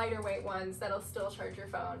lighter weight ones that'll still charge your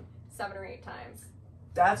phone 7 or 8 times.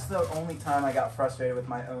 That's the only time I got frustrated with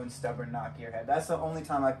my own stubborn not gearhead. That's the only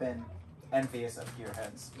time I've been envious of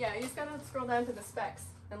gearheads. Yeah, you just gotta scroll down to the specs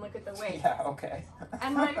and look at the weight. Yeah, okay.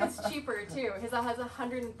 And mine was cheaper too. His has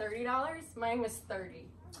 $130. Mine was $30.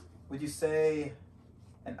 Would you say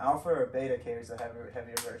an alpha or a beta carries a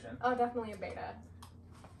heavier version? Oh, definitely a beta.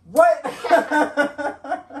 What?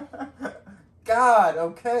 God,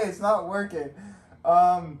 okay, it's not working.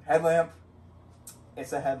 Headlamp.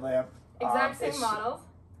 It's a headlamp. Exact same model.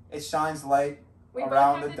 It shines light we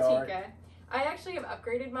around both the have dark. Tika. I actually have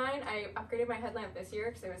upgraded mine. I upgraded my headlamp this year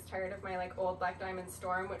because I was tired of my like old Black Diamond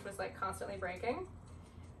Storm, which was like constantly breaking.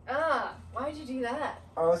 Why'd you do that?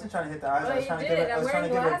 I wasn't trying to hit the eyes. Well, I was trying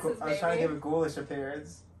to give it a ghoulish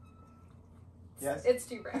appearance. Yes. It's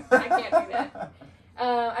too bright. I can't do that.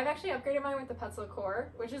 I've actually upgraded mine with the Petzl Core,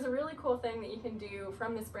 which is a really cool thing that you can do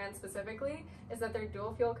from this brand specifically, is that they're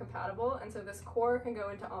dual fuel compatible, and so this core can go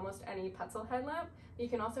into almost any Petzl headlamp. You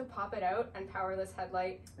can also pop it out and power this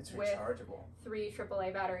headlight with rechargeable. 3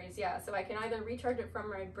 AAA batteries. Yeah, so I can either recharge it from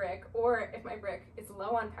my brick, or if my brick is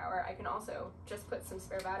low on power, I can also just put some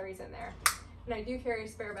spare batteries in there. And I do carry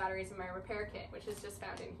spare batteries in my repair kit, which is just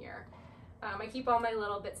found in here. I keep all my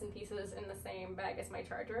little bits and pieces in the same bag as my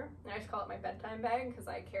charger. And I just call it my bedtime bag because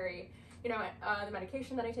I carry, you know, the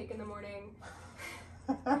medication that I take in the morning,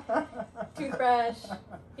 toothbrush,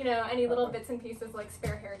 you know, any little bits and pieces like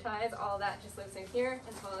spare hair ties, all that just lives in here,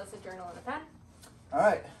 as well as a journal and a pen. All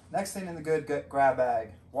right, next thing in the good grab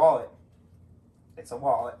bag, wallet. It's a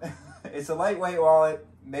wallet. It's a lightweight wallet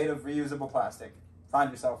made of reusable plastic. Find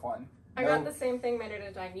yourself one. I got the same thing made out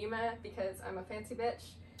of Dyneema because I'm a fancy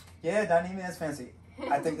bitch. Yeah, Dyneema is fancy.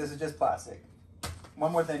 I think this is just plastic.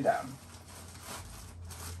 One more thing down.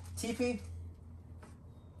 Teepee.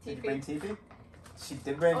 Did you bring teepee? She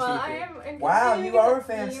did bring teepee. I am wow, you are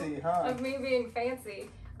fancy, huh? Of me being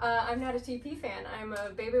fancy. I'm not a TP fan. I'm a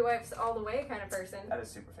baby wipes all the way kind of person. That is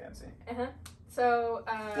super fancy. So,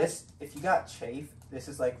 this, if you got chafe, this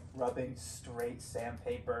is like rubbing straight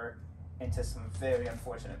sandpaper into some very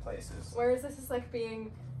unfortunate places. Whereas this is like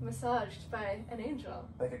being massaged by an angel.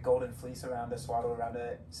 Like a golden fleece around a swaddle around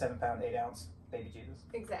a 7-pound, 8-ounce baby Jesus.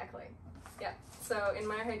 Exactly. Yeah. So in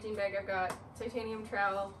my hygiene bag, I've got titanium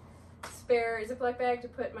trowel, spare Ziploc bag to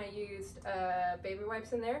put my used baby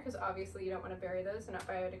wipes in there, because obviously you don't want to bury those, they're not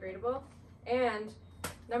biodegradable. And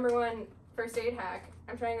number one first aid hack,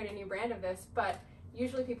 I'm trying out a new brand of this, but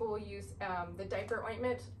usually people will use the diaper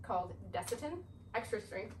ointment called Desitin. Extra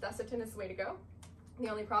strength Desitin is the way to go. The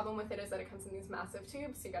only problem with it is that it comes in these massive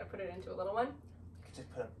tubes, so you gotta put it into a little one. You could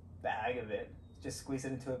just put a bag of it. Just squeeze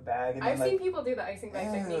it into a bag. And I've then, seen people do the icing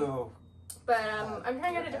bag technique. But I'm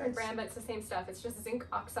trying out a different bags. brand, but it's the same stuff. It's just zinc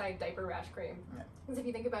oxide diaper rash cream. Because if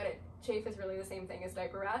you think about it, chafe is really the same thing as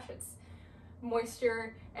diaper rash. It's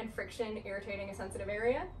moisture and friction irritating a sensitive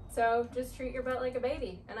area. So just treat your butt like a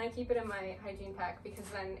baby. And I keep it in my hygiene pack because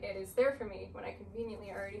then it is there for me when I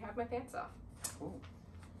conveniently already have my pants off. Ooh.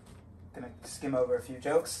 Gonna skim over a few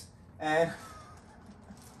jokes. And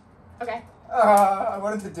okay. I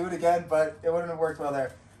wanted to do it again, but it wouldn't have worked well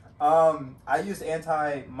there. I used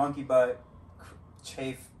anti-monkey butt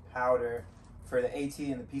chafe powder for the AT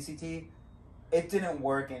and the PCT. It didn't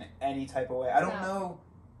work in any type of way. I don't know.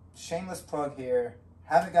 Shameless plug here.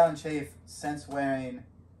 Haven't gotten chafe since wearing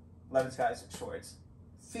Levin Sky's shorts.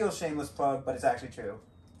 Feels shameless plug, but it's actually true.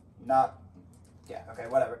 Not. Yeah. Okay.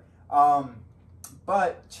 Whatever.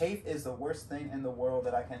 But chafe is the worst thing in the world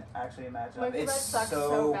that I can actually imagine. Monkey It's butt sucks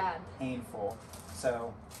so bad. painful.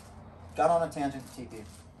 So, got on a tangent to TP.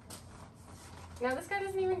 Now this guy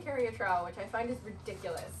doesn't even carry a trowel, which I find is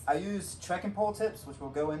ridiculous. I use trekking pole tips, which we'll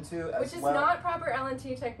go into as well. Which is not proper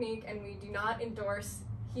L&T technique, and we do not endorse.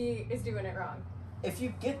 He is doing it wrong. If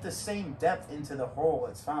you get the same depth into the hole,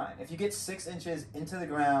 it's fine. If you get 6 inches into the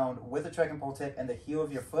ground with a trekking pole tip and the heel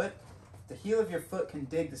of your foot can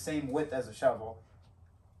dig the same width as a shovel.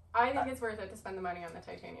 I think it's worth it to spend the money on the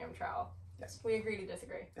titanium trowel. Yes. We agree to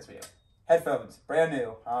disagree. Yes, we do. Headphones, brand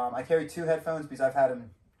new. I carry 2 headphones because I've had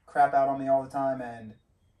them crap out on me all the time, and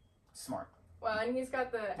smart. Well, and he's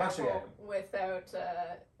got the Apple without,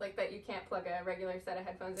 like, that you can't plug a regular set of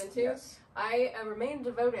headphones into. Yes. I remain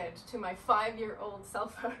devoted to my 5-year-old cell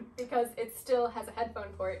phone because it still has a headphone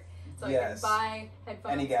port. So I can buy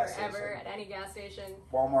headphones wherever, at any gas station.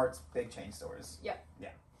 Walmart's, big chain stores. Yep. Yeah.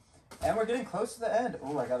 And we're getting close to the end.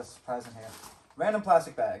 Oh, I got a surprise in here. Random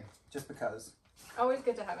plastic bag, just because. Always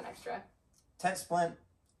good to have an extra. Tent splint.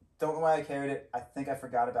 Don't know why I carried it. I think I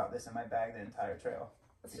forgot about this in my bag the entire trail.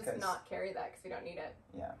 Let's just not carry that because we don't need it.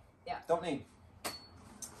 Yeah. Yeah. Don't need.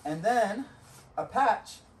 And then a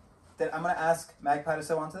patch that I'm going to ask Magpie to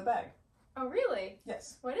sew onto the bag. Oh, really?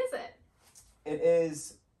 Yes. What is it? It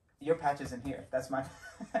is... Your patch is in here. That's my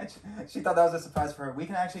patch. She thought that was a surprise for her. We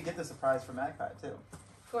can actually get the surprise for Magpie, too.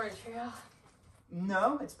 Florida Trail.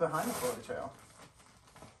 No, it's behind the Florida Trail.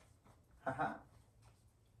 Haha.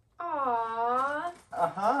 Aww.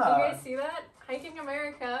 Uh-huh. You guys see that? Hiking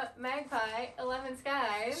America, Magpie, 11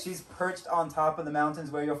 Skies. She's perched on top of the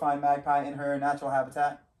mountains where you'll find Magpie in her natural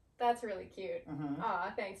habitat. That's really cute. Mm-hmm.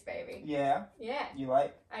 Aw, thanks, baby. Yeah? Yeah. You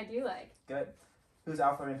like? I do like. Good. Who's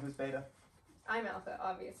alpha and who's beta? I'm alpha,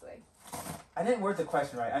 obviously. I didn't word the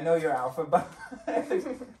question right. I know you're alpha, but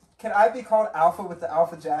can I be called alpha with the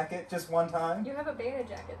alpha jacket just one time? You have a beta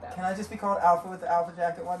jacket, though. Can I just be called alpha with the alpha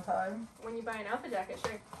jacket one time? When you buy an alpha jacket,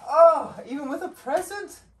 sure. Oh, even with a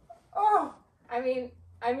present? Oh. I mean,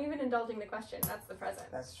 I'm even indulging the question. That's the present.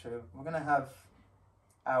 That's true. We're going to have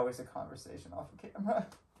hours of conversation off of camera.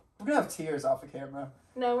 We're going to have tears off of camera.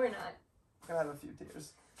 No, we're not. We're going to have a few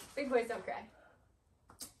tears. Big boys don't cry.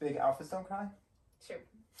 Big alphas don't cry? Sure.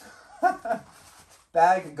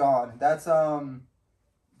 Bag gone. That's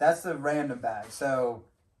the random bag. So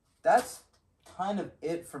that's kind of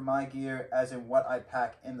it for my gear, as in what I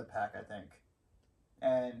pack in the pack, I think.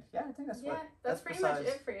 And yeah, I think that's pretty much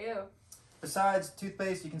it for you. Besides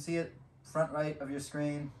toothpaste, you can see it front right of your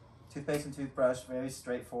screen. Toothpaste and toothbrush, very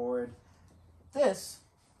straightforward. This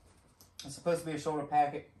is supposed to be a shoulder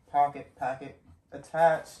pocket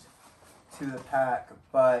attached to the pack,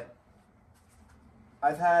 but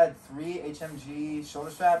I've had 3 HMG shoulder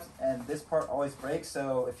straps, and this part always breaks,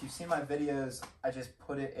 so if you've seen my videos, I just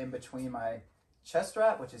put it in between my chest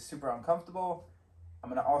strap, which is super uncomfortable. I'm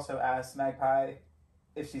going to also ask Magpie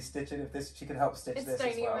if she's stitching, she could help stitch this as well.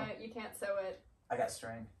 It's tiny, you can't sew it. I got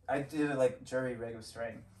string. I did a jury rig of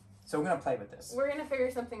string. So we're going to play with this. We're going to figure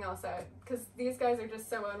something else out, because these guys are just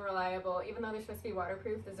so unreliable. Even though they're supposed to be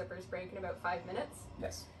waterproof, the zippers break in about 5 minutes.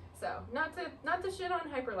 Yes. So not to shit on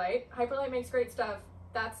Hyperlite. Hyperlite makes great stuff.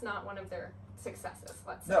 That's not one of their successes,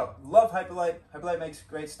 let's say. No, love Hyperlite. Hyperlite makes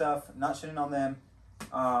great stuff. Not shitting on them.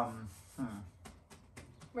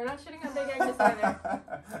 We're not shitting on Big Agnes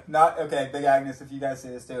either. Okay, Big Agnes, if you guys see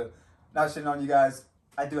this too. Not shitting on you guys.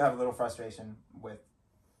 I do have a little frustration with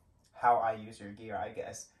how I use your gear, I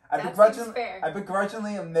guess. I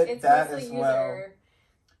begrudgingly admit it's that as user. well.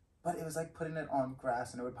 But it was like putting it on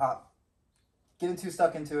grass and it would pop. Getting too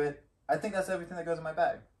stuck into it. I think that's everything that goes in my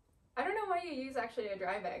bag. I don't know why you use actually a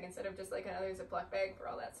dry bag instead of just like another Ziploc bag for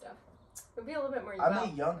all that stuff. It would be a little bit more useful. I'm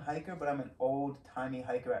a young hiker, but I'm an old-timey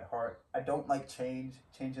hiker at heart. I don't like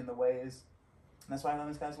changing the ways. And that's why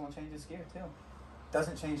Lemons guys won't change his gear too.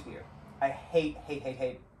 Doesn't change gear. I hate.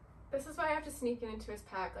 This is why I have to sneak it into his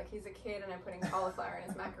pack like he's a kid and I'm putting cauliflower in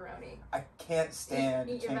his macaroni. I can't stand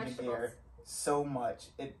Eat changing gear so much.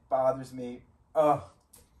 It bothers me. Ugh.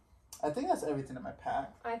 I think that's everything in my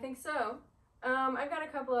pack. I think so. I've got a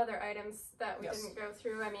couple other items that we didn't go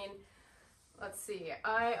through. I mean, let's see.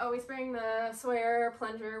 I always bring the Sawyer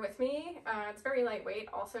plunger with me. It's very lightweight.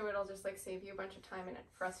 Also, it'll just like save you a bunch of time and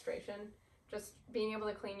frustration. Just being able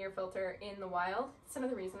to clean your filter in the wild. It's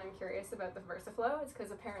another reason I'm curious about the VersaFlow. It's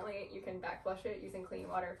because apparently you can backflush it using clean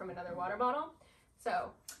water from another water bottle.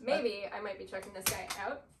 So maybe I might be checking this guy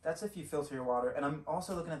out. That's if you filter your water. And I'm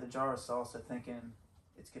also looking at the jar of salsa thinking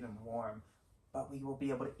it's getting warm. But we will be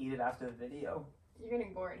able to eat it after the video. You're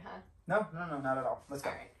getting bored, huh? No, not at all. Let's go.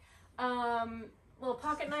 All right. Little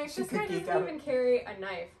pocket knife. This guy doesn't even carry a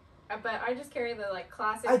knife. But I just carry the like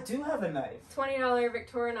classic. I do have a knife. $20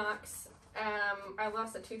 Victorinox. I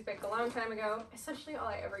lost a toothpick a long time ago. Essentially all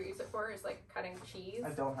I ever use it for is like cutting cheese.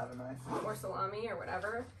 I don't have a knife. Or salami or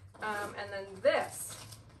whatever. And then this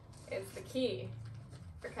is the key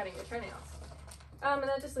for cutting your toenails. And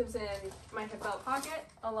that just lives in my hip belt pocket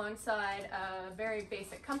alongside a very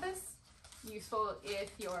basic compass. Useful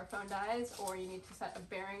if your phone dies or you need to set a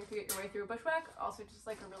bearing to get your way through a bushwhack. Also just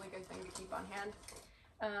like a really good thing to keep on hand.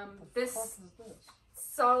 This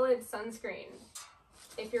solid sunscreen.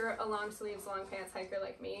 If you're a long sleeves, long pants hiker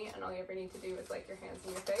like me and all you ever need to do is like your hands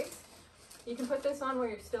and your face, you can put this on while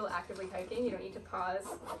you're still actively hiking. You don't need to pause,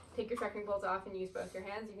 take your trekking poles off and use both your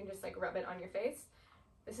hands. You can just like rub it on your face.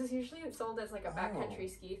 This is usually sold as like a backcountry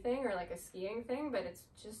ski thing or like a skiing thing, but it's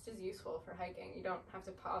just as useful for hiking. You don't have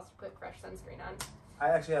to pause to put fresh sunscreen on. I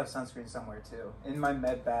actually have sunscreen somewhere too. In my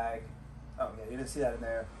med bag. Oh yeah, you didn't see that in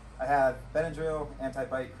there. I have Benadryl,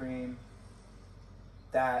 anti-bite cream,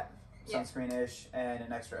 that sunscreen-ish, and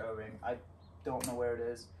an extra O-ring. I don't know where it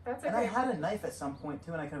is. That's okay. And I had a knife at some point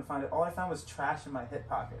too and I couldn't find it. All I found was trash in my hip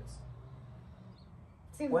pockets.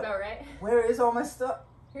 Seems about right. Where is all my stuff?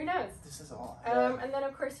 Who knows? This is all. And then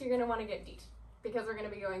of course you're going to want to get DEET because we're going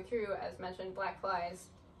to be going through, as mentioned, black flies,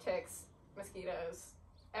 ticks, mosquitoes,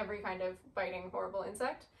 every kind of biting horrible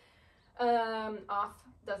insect. Off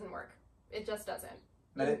doesn't work. It just doesn't.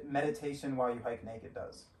 Meditation while you hike naked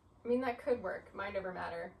does. I mean, that could work. Mind over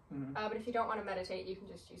matter. Mm-hmm. But if you don't want to meditate, you can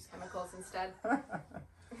just use chemicals instead.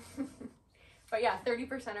 But yeah,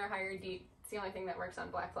 30% or higher DEET. It's the only thing that works on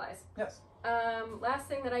black flies. Yes. Last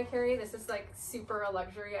thing that I carry, this is like super a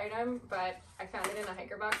luxury item, but I found it in a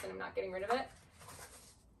hiker box and I'm not getting rid of it.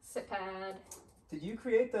 Sit pad. Did you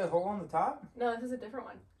create the hole on the top? No, this is a different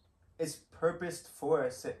one. It's purposed for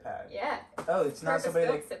a sit pad. Yeah. Oh, it's not somebody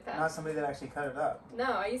that actually cut it up.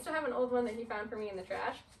 No, I used to have an old one that he found for me in the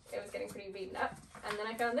trash. It was getting pretty beaten up. And then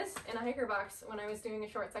I found this in a hiker box when I was doing a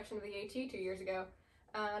short section of the AT 2 years ago.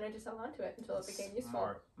 And I just held on to it until it became useful.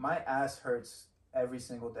 Smart. My ass hurts every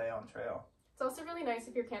single day on trail. It's also really nice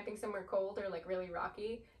if you're camping somewhere cold or like really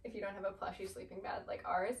rocky. If you don't have a plushy sleeping bag like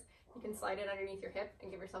ours, you can slide it underneath your hip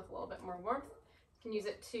and give yourself a little bit more warmth. You can use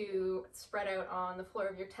it to spread out on the floor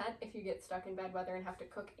of your tent if you get stuck in bad weather and have to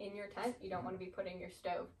cook in your tent. You don't want to be putting your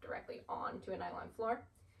stove directly onto a nylon floor.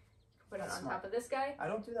 Put it on top of this guy. I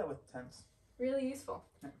don't do that with tents. Really useful.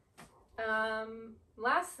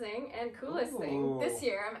 Last thing and coolest thing, this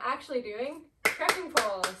year I'm actually doing trekking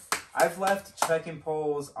poles. I've left trekking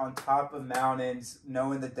poles on top of mountains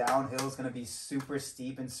knowing the downhill is going to be super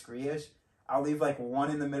steep and scree-ish. I'll leave like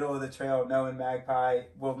one in the middle of the trail knowing Magpie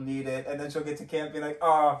will need it, and then she'll get to camp and be like,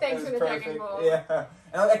 oh, thanks for the perfect. trekking pole. Yeah.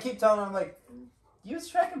 And I keep telling her, I'm like, use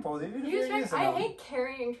trekking poles. I hate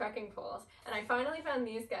carrying trekking poles, and I finally found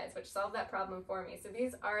these guys, which solved that problem for me. So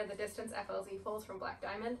these are the Distance FLZ poles from Black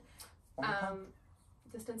Diamond.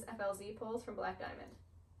 Distance FLZ poles from Black Diamond.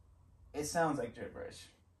 It sounds like gibberish.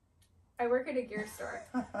 I work at a gear store.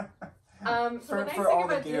 So the nice thing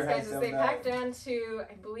about these guys is they pack down to,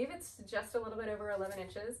 I believe it's just a little bit over 11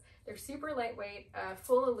 inches. They're super lightweight,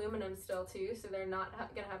 full aluminum still too, so they're not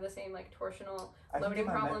going to have the same like torsional loading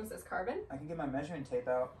problems as carbon. I can get my measuring tape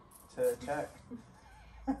out to check.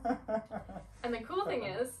 And the cool thing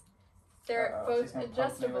is, they're both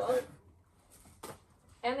adjustable,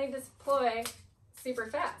 and they deploy super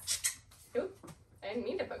fast. Oop, I didn't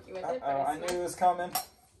mean to poke you with it. But I knew it was coming.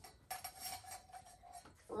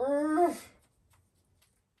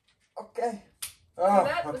 Okay. So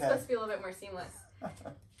that was supposed to be a little bit more seamless.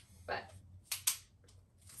 But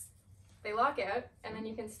they lock out, and then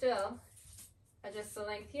you can still adjust the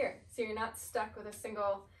length here. So you're not stuck with a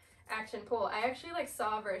single action pole. I actually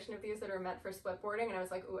saw a version of these that are meant for split boarding, and I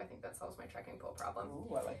was like, ooh, I think that solves my trekking pole problem.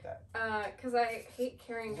 Ooh, I like that. Because I hate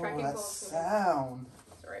carrying trekking poles. Sound.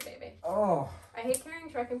 Sorry, baby. Oh. I hate carrying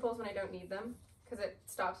trekking poles when I don't need them, because it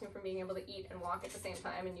stops me from being able to eat and walk at the same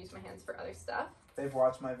time and use my hands for other stuff. They've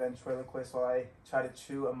watched my ventriloquist while I try to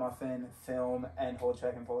chew a muffin, film, and hold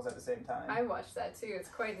trekking poles at the same time. I watched that too. It's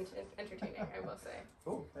quite entertaining, I will say.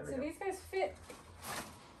 Ooh, there we go. So these guys fit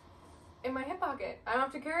in my hip pocket. I don't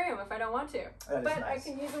have to carry them if I don't want to. But nice. I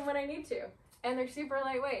can use them when I need to. And they're super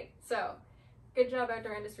lightweight. So, good job,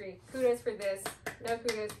 outdoor industry. Kudos for this. No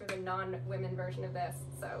kudos for the non-women version of this.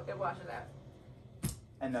 So, it washes out.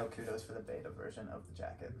 And no kudos for the beta version of the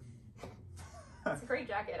jacket. It's a great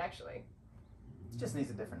jacket, actually. It just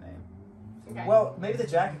needs a different name. Okay. Well, maybe the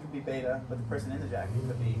jacket could be beta, but the person in the jacket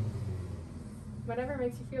could be... Whatever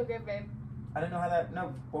makes you feel good, babe. I didn't know how that...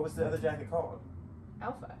 No, what was the other jacket called?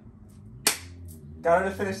 Alpha. Got her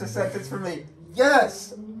to finish the sentence for me.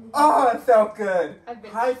 Yes! Oh, it felt good.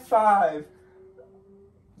 High five.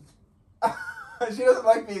 She doesn't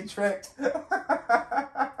like being tricked.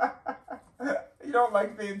 You don't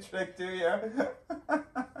like being tricked, do you?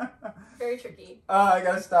 Very tricky. I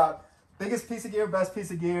gotta stop. Biggest piece of gear, best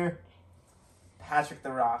piece of gear. Patrick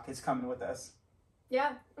the Rock is coming with us.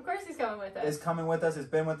 Yeah, of course he's coming with us. Is coming with us. It's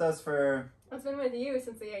been with us for... It's been with you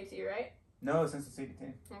since the AT, right? No, since the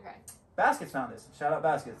CDT. Okay. Baskets found this. Shout out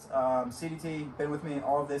Baskets. CDT, been with me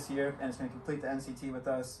all of this year, and it's going to complete the NCT with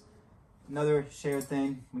us. Another shared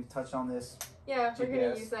thing. We've touched on this. Yeah, we're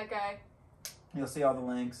going to use that guy. You'll see all the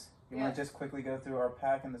links. You want to just quickly go through our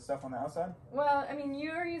pack and the stuff on the outside? Well, I mean,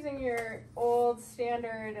 you're using your old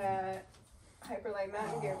standard Hyperlight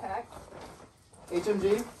mountain gear pack.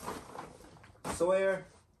 HMG, Sawyer.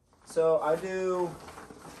 So I do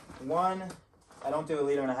one, I don't do 1.5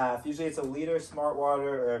 liters. Usually it's a liter smart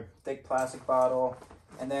water or thick plastic bottle,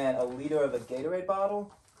 and then a liter of a Gatorade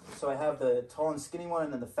bottle. So I have the tall and skinny one,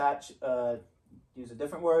 and then the fat, use a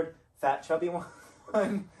different word, fat chubby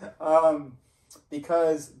one.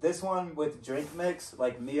 Because this one with drink mix,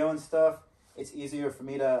 like Mio and stuff, it's easier for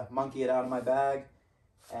me to monkey it out of my bag.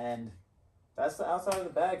 And that's the outside of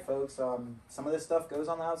the bag, folks. Some of this stuff goes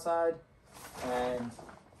on the outside. And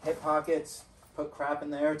hip pockets, put crap in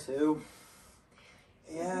there too.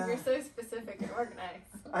 Yeah. You're so specific and organized.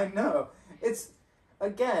 I know. It's,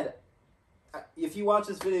 again, if you watch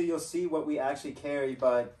this video, you'll see what we actually carry,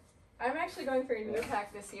 but... I'm actually going for a new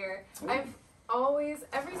pack this year. Ooh.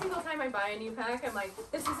 Every single time I buy a new pack, I'm like,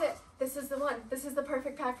 this is it. This is the one. This is the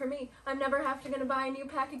perfect pack for me. I'm never going to buy a new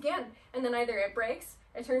pack again. And then either it breaks,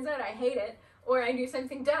 it turns out I hate it, or I do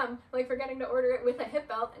something dumb, like forgetting to order it with a hip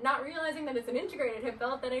belt, not realizing that it's an integrated hip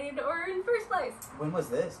belt that I need to order in the first place. When was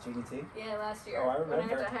this, GDT? Yeah, last year. Oh, I remember. When I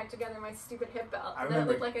had to hack together my stupid hip belt. I and then it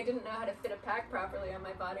looked like I didn't know how to fit a pack properly on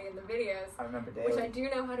my body in the videos. I remember daily. Which I do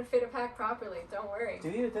know how to fit a pack properly, don't worry. Do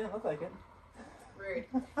you? It didn't look like it. Rude.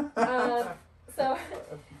 So,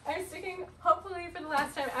 I'm sticking, hopefully for the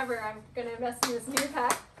last time ever, I'm going to invest in this new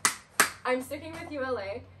pack. I'm sticking with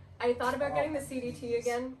ULA. I thought about getting the CDT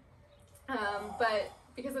again, but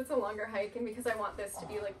because it's a longer hike and because I want this to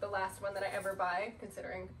be like the last one that I ever buy,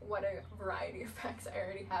 considering what a variety of packs I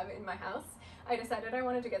already have in my house, I decided I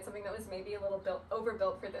wanted to get something that was maybe a little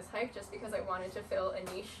overbuilt for this hike, just because I wanted to fill a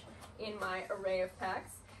niche in my array of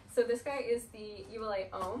packs. So this guy is the ULA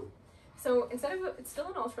Ohm. So it's still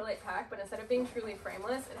an ultralight pack, but instead of being truly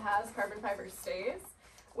frameless, it has carbon fiber stays,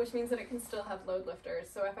 which means that it can still have load lifters.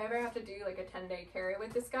 So if I ever have to do like a 10-day carry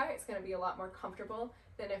with this guy, it's going to be a lot more comfortable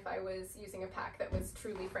than if I was using a pack that was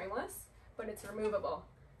truly frameless, but it's removable.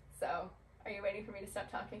 So are you waiting for me to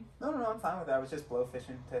stop talking? No, I'm fine with that. I was just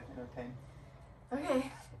blowfishing to entertain.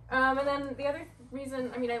 Okay. And then the other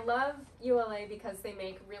reason, I love ULA because they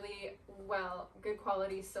make really good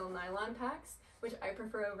quality still nylon packs, which I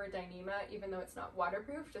prefer over Dyneema, even though it's not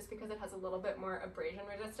waterproof, just because it has a little bit more abrasion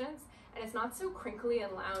resistance, and it's not so crinkly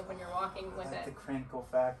and loud when you're walking with it. The crinkle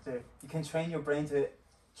factor. You can train your brain to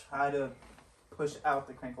try to push out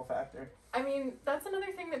the crinkle factor. I mean, that's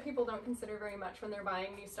another thing that people don't consider very much when they're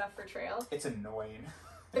buying new stuff for trail. It's annoying.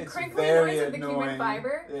 The crinkly noise of the human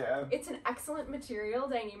fiber. Yeah. It's an excellent material,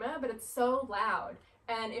 Dyneema, but it's so loud.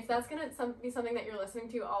 And if that's going to be something that you're listening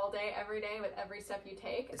to all day, every day, with every step you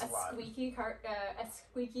take, a squeaky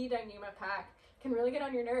Dyneema pack can really get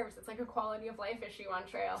on your nerves. It's like a quality of life issue on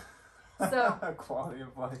trail. So quality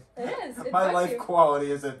of life. It is. My life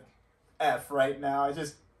quality is an F right now. I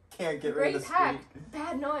just can't get rid of the pack,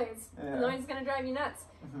 bad noise. Yeah. The noise is going to drive you nuts.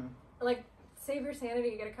 Mm-hmm. Like, save your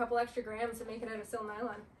sanity, get a couple extra grams to make it out of silk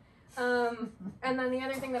nylon. And then the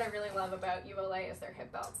other thing that I really love about ULA is their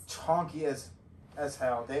hip belts. Chonky as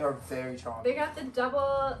hell. They are very chonky. They got the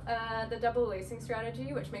double lacing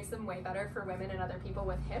strategy, which makes them way better for women and other people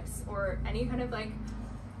with hips or any kind of like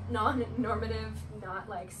non-normative, not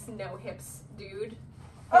like no hips dude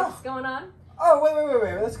hips going on. Oh,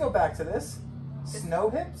 wait. Let's go back to this. Snow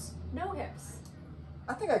hips? No hips.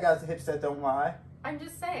 I think I got the hips that don't lie. I'm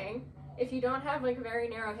just saying, if you don't have like very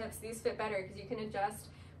narrow hips, these fit better because you can adjust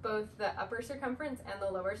both the upper circumference and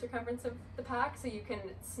the lower circumference of the pack, so you can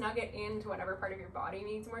snug it into whatever part of your body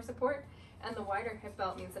needs more support. And the wider hip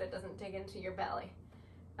belt means that it doesn't dig into your belly.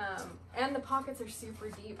 And the pockets are super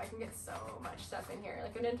deep. I can get so much stuff in here.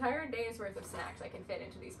 Like an entire day's worth of snacks I can fit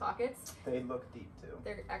into these pockets. They look deep too.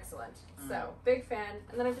 They're excellent. So, big fan.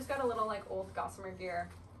 And then I've just got a little like old Gossamer Gear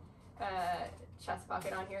chest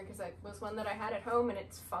pocket on here because it was one that I had at home and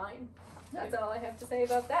it's fine. That's all I have to say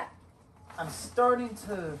about that. I'm starting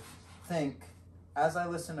to think, as I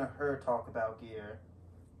listen to her talk about gear,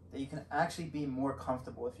 that you can actually be more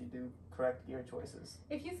comfortable if you do correct gear choices.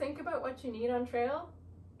 If you think about what you need on trail,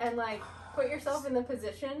 and like put yourself in the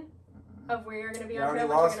position of where you're going to be on trail,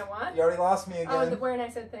 what you're going to want. You already lost me again. Oh, where I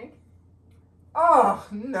said think? Oh,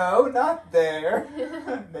 no, not there.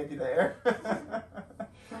 Maybe there.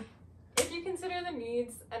 If you consider the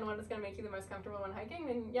needs and what is going to make you the most comfortable when hiking,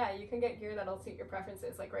 then yeah, you can get gear that'll suit your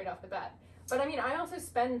preferences like right off the bat. But I mean, I also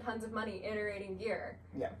spend tons of money iterating gear.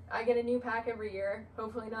 Yeah. I get a new pack every year.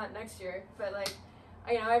 Hopefully not next year, but like,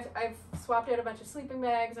 you know, I've swapped out a bunch of sleeping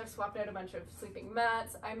bags. I've swapped out a bunch of sleeping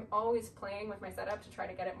mats. I'm always playing with my setup to try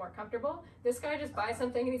to get it more comfortable. This guy just buys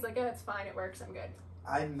something and he's like, oh, it's fine, it works, I'm good.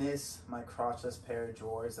 I miss my crotchless pair of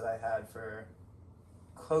drawers that I had for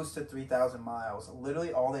close to 3,000 miles.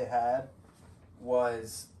 Literally all they had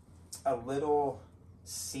was a little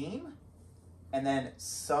seam and then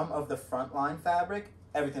some of the front line fabric.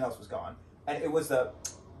 Everything else was gone. And it was the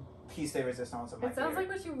piece de resistance of my It sounds gear. like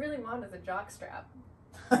what you really want is a jock strap.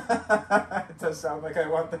 It does sound like I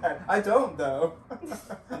want that. I don't though.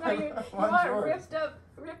 No, you want ripped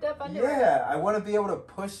up underwear. Yeah, I want to be able to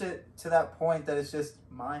push it to that point that it's just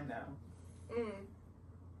mine now.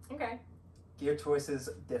 Okay. Gear choices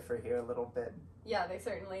differ here a little bit. Yeah, they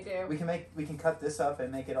certainly do. We can cut this up and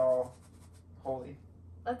make it all holy.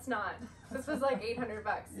 Let's not. This was like $800.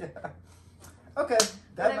 Yeah. Okay.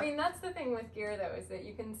 But I mean, that's the thing with gear though, is that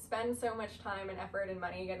you can spend so much time and effort and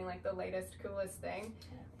money getting like the latest, coolest thing.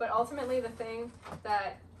 But ultimately the thing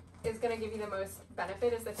that is going to give you the most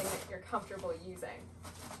benefit is the thing that you're comfortable using.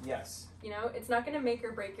 Yes. You know, it's not going to make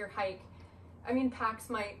or break your hike. I mean, packs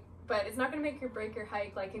might, but it's not going to make or break your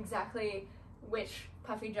hike like exactly which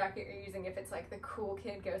puffy jacket you're using, if it's like the cool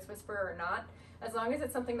kid ghost whisperer or not. As long as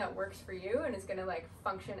it's something that works for you and is going to like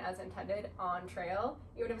function as intended on trail,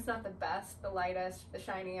 even if it's not the best, the lightest, the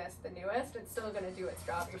shiniest, the newest, it's still going to do its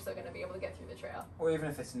job. You're still going to be able to get through the trail. Or even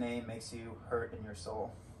if its name makes you hurt in your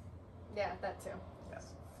soul. Yeah, that too. Yes.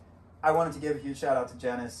 I wanted to give a huge shout out to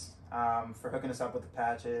Janice for hooking us up with the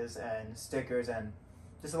patches and stickers and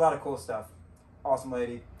just a lot of cool stuff. Awesome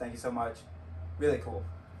lady. Thank you so much. Really cool.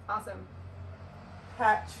 Awesome.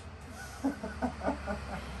 Patch. All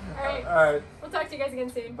right. All right. We'll talk to you guys again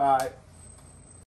soon. Bye.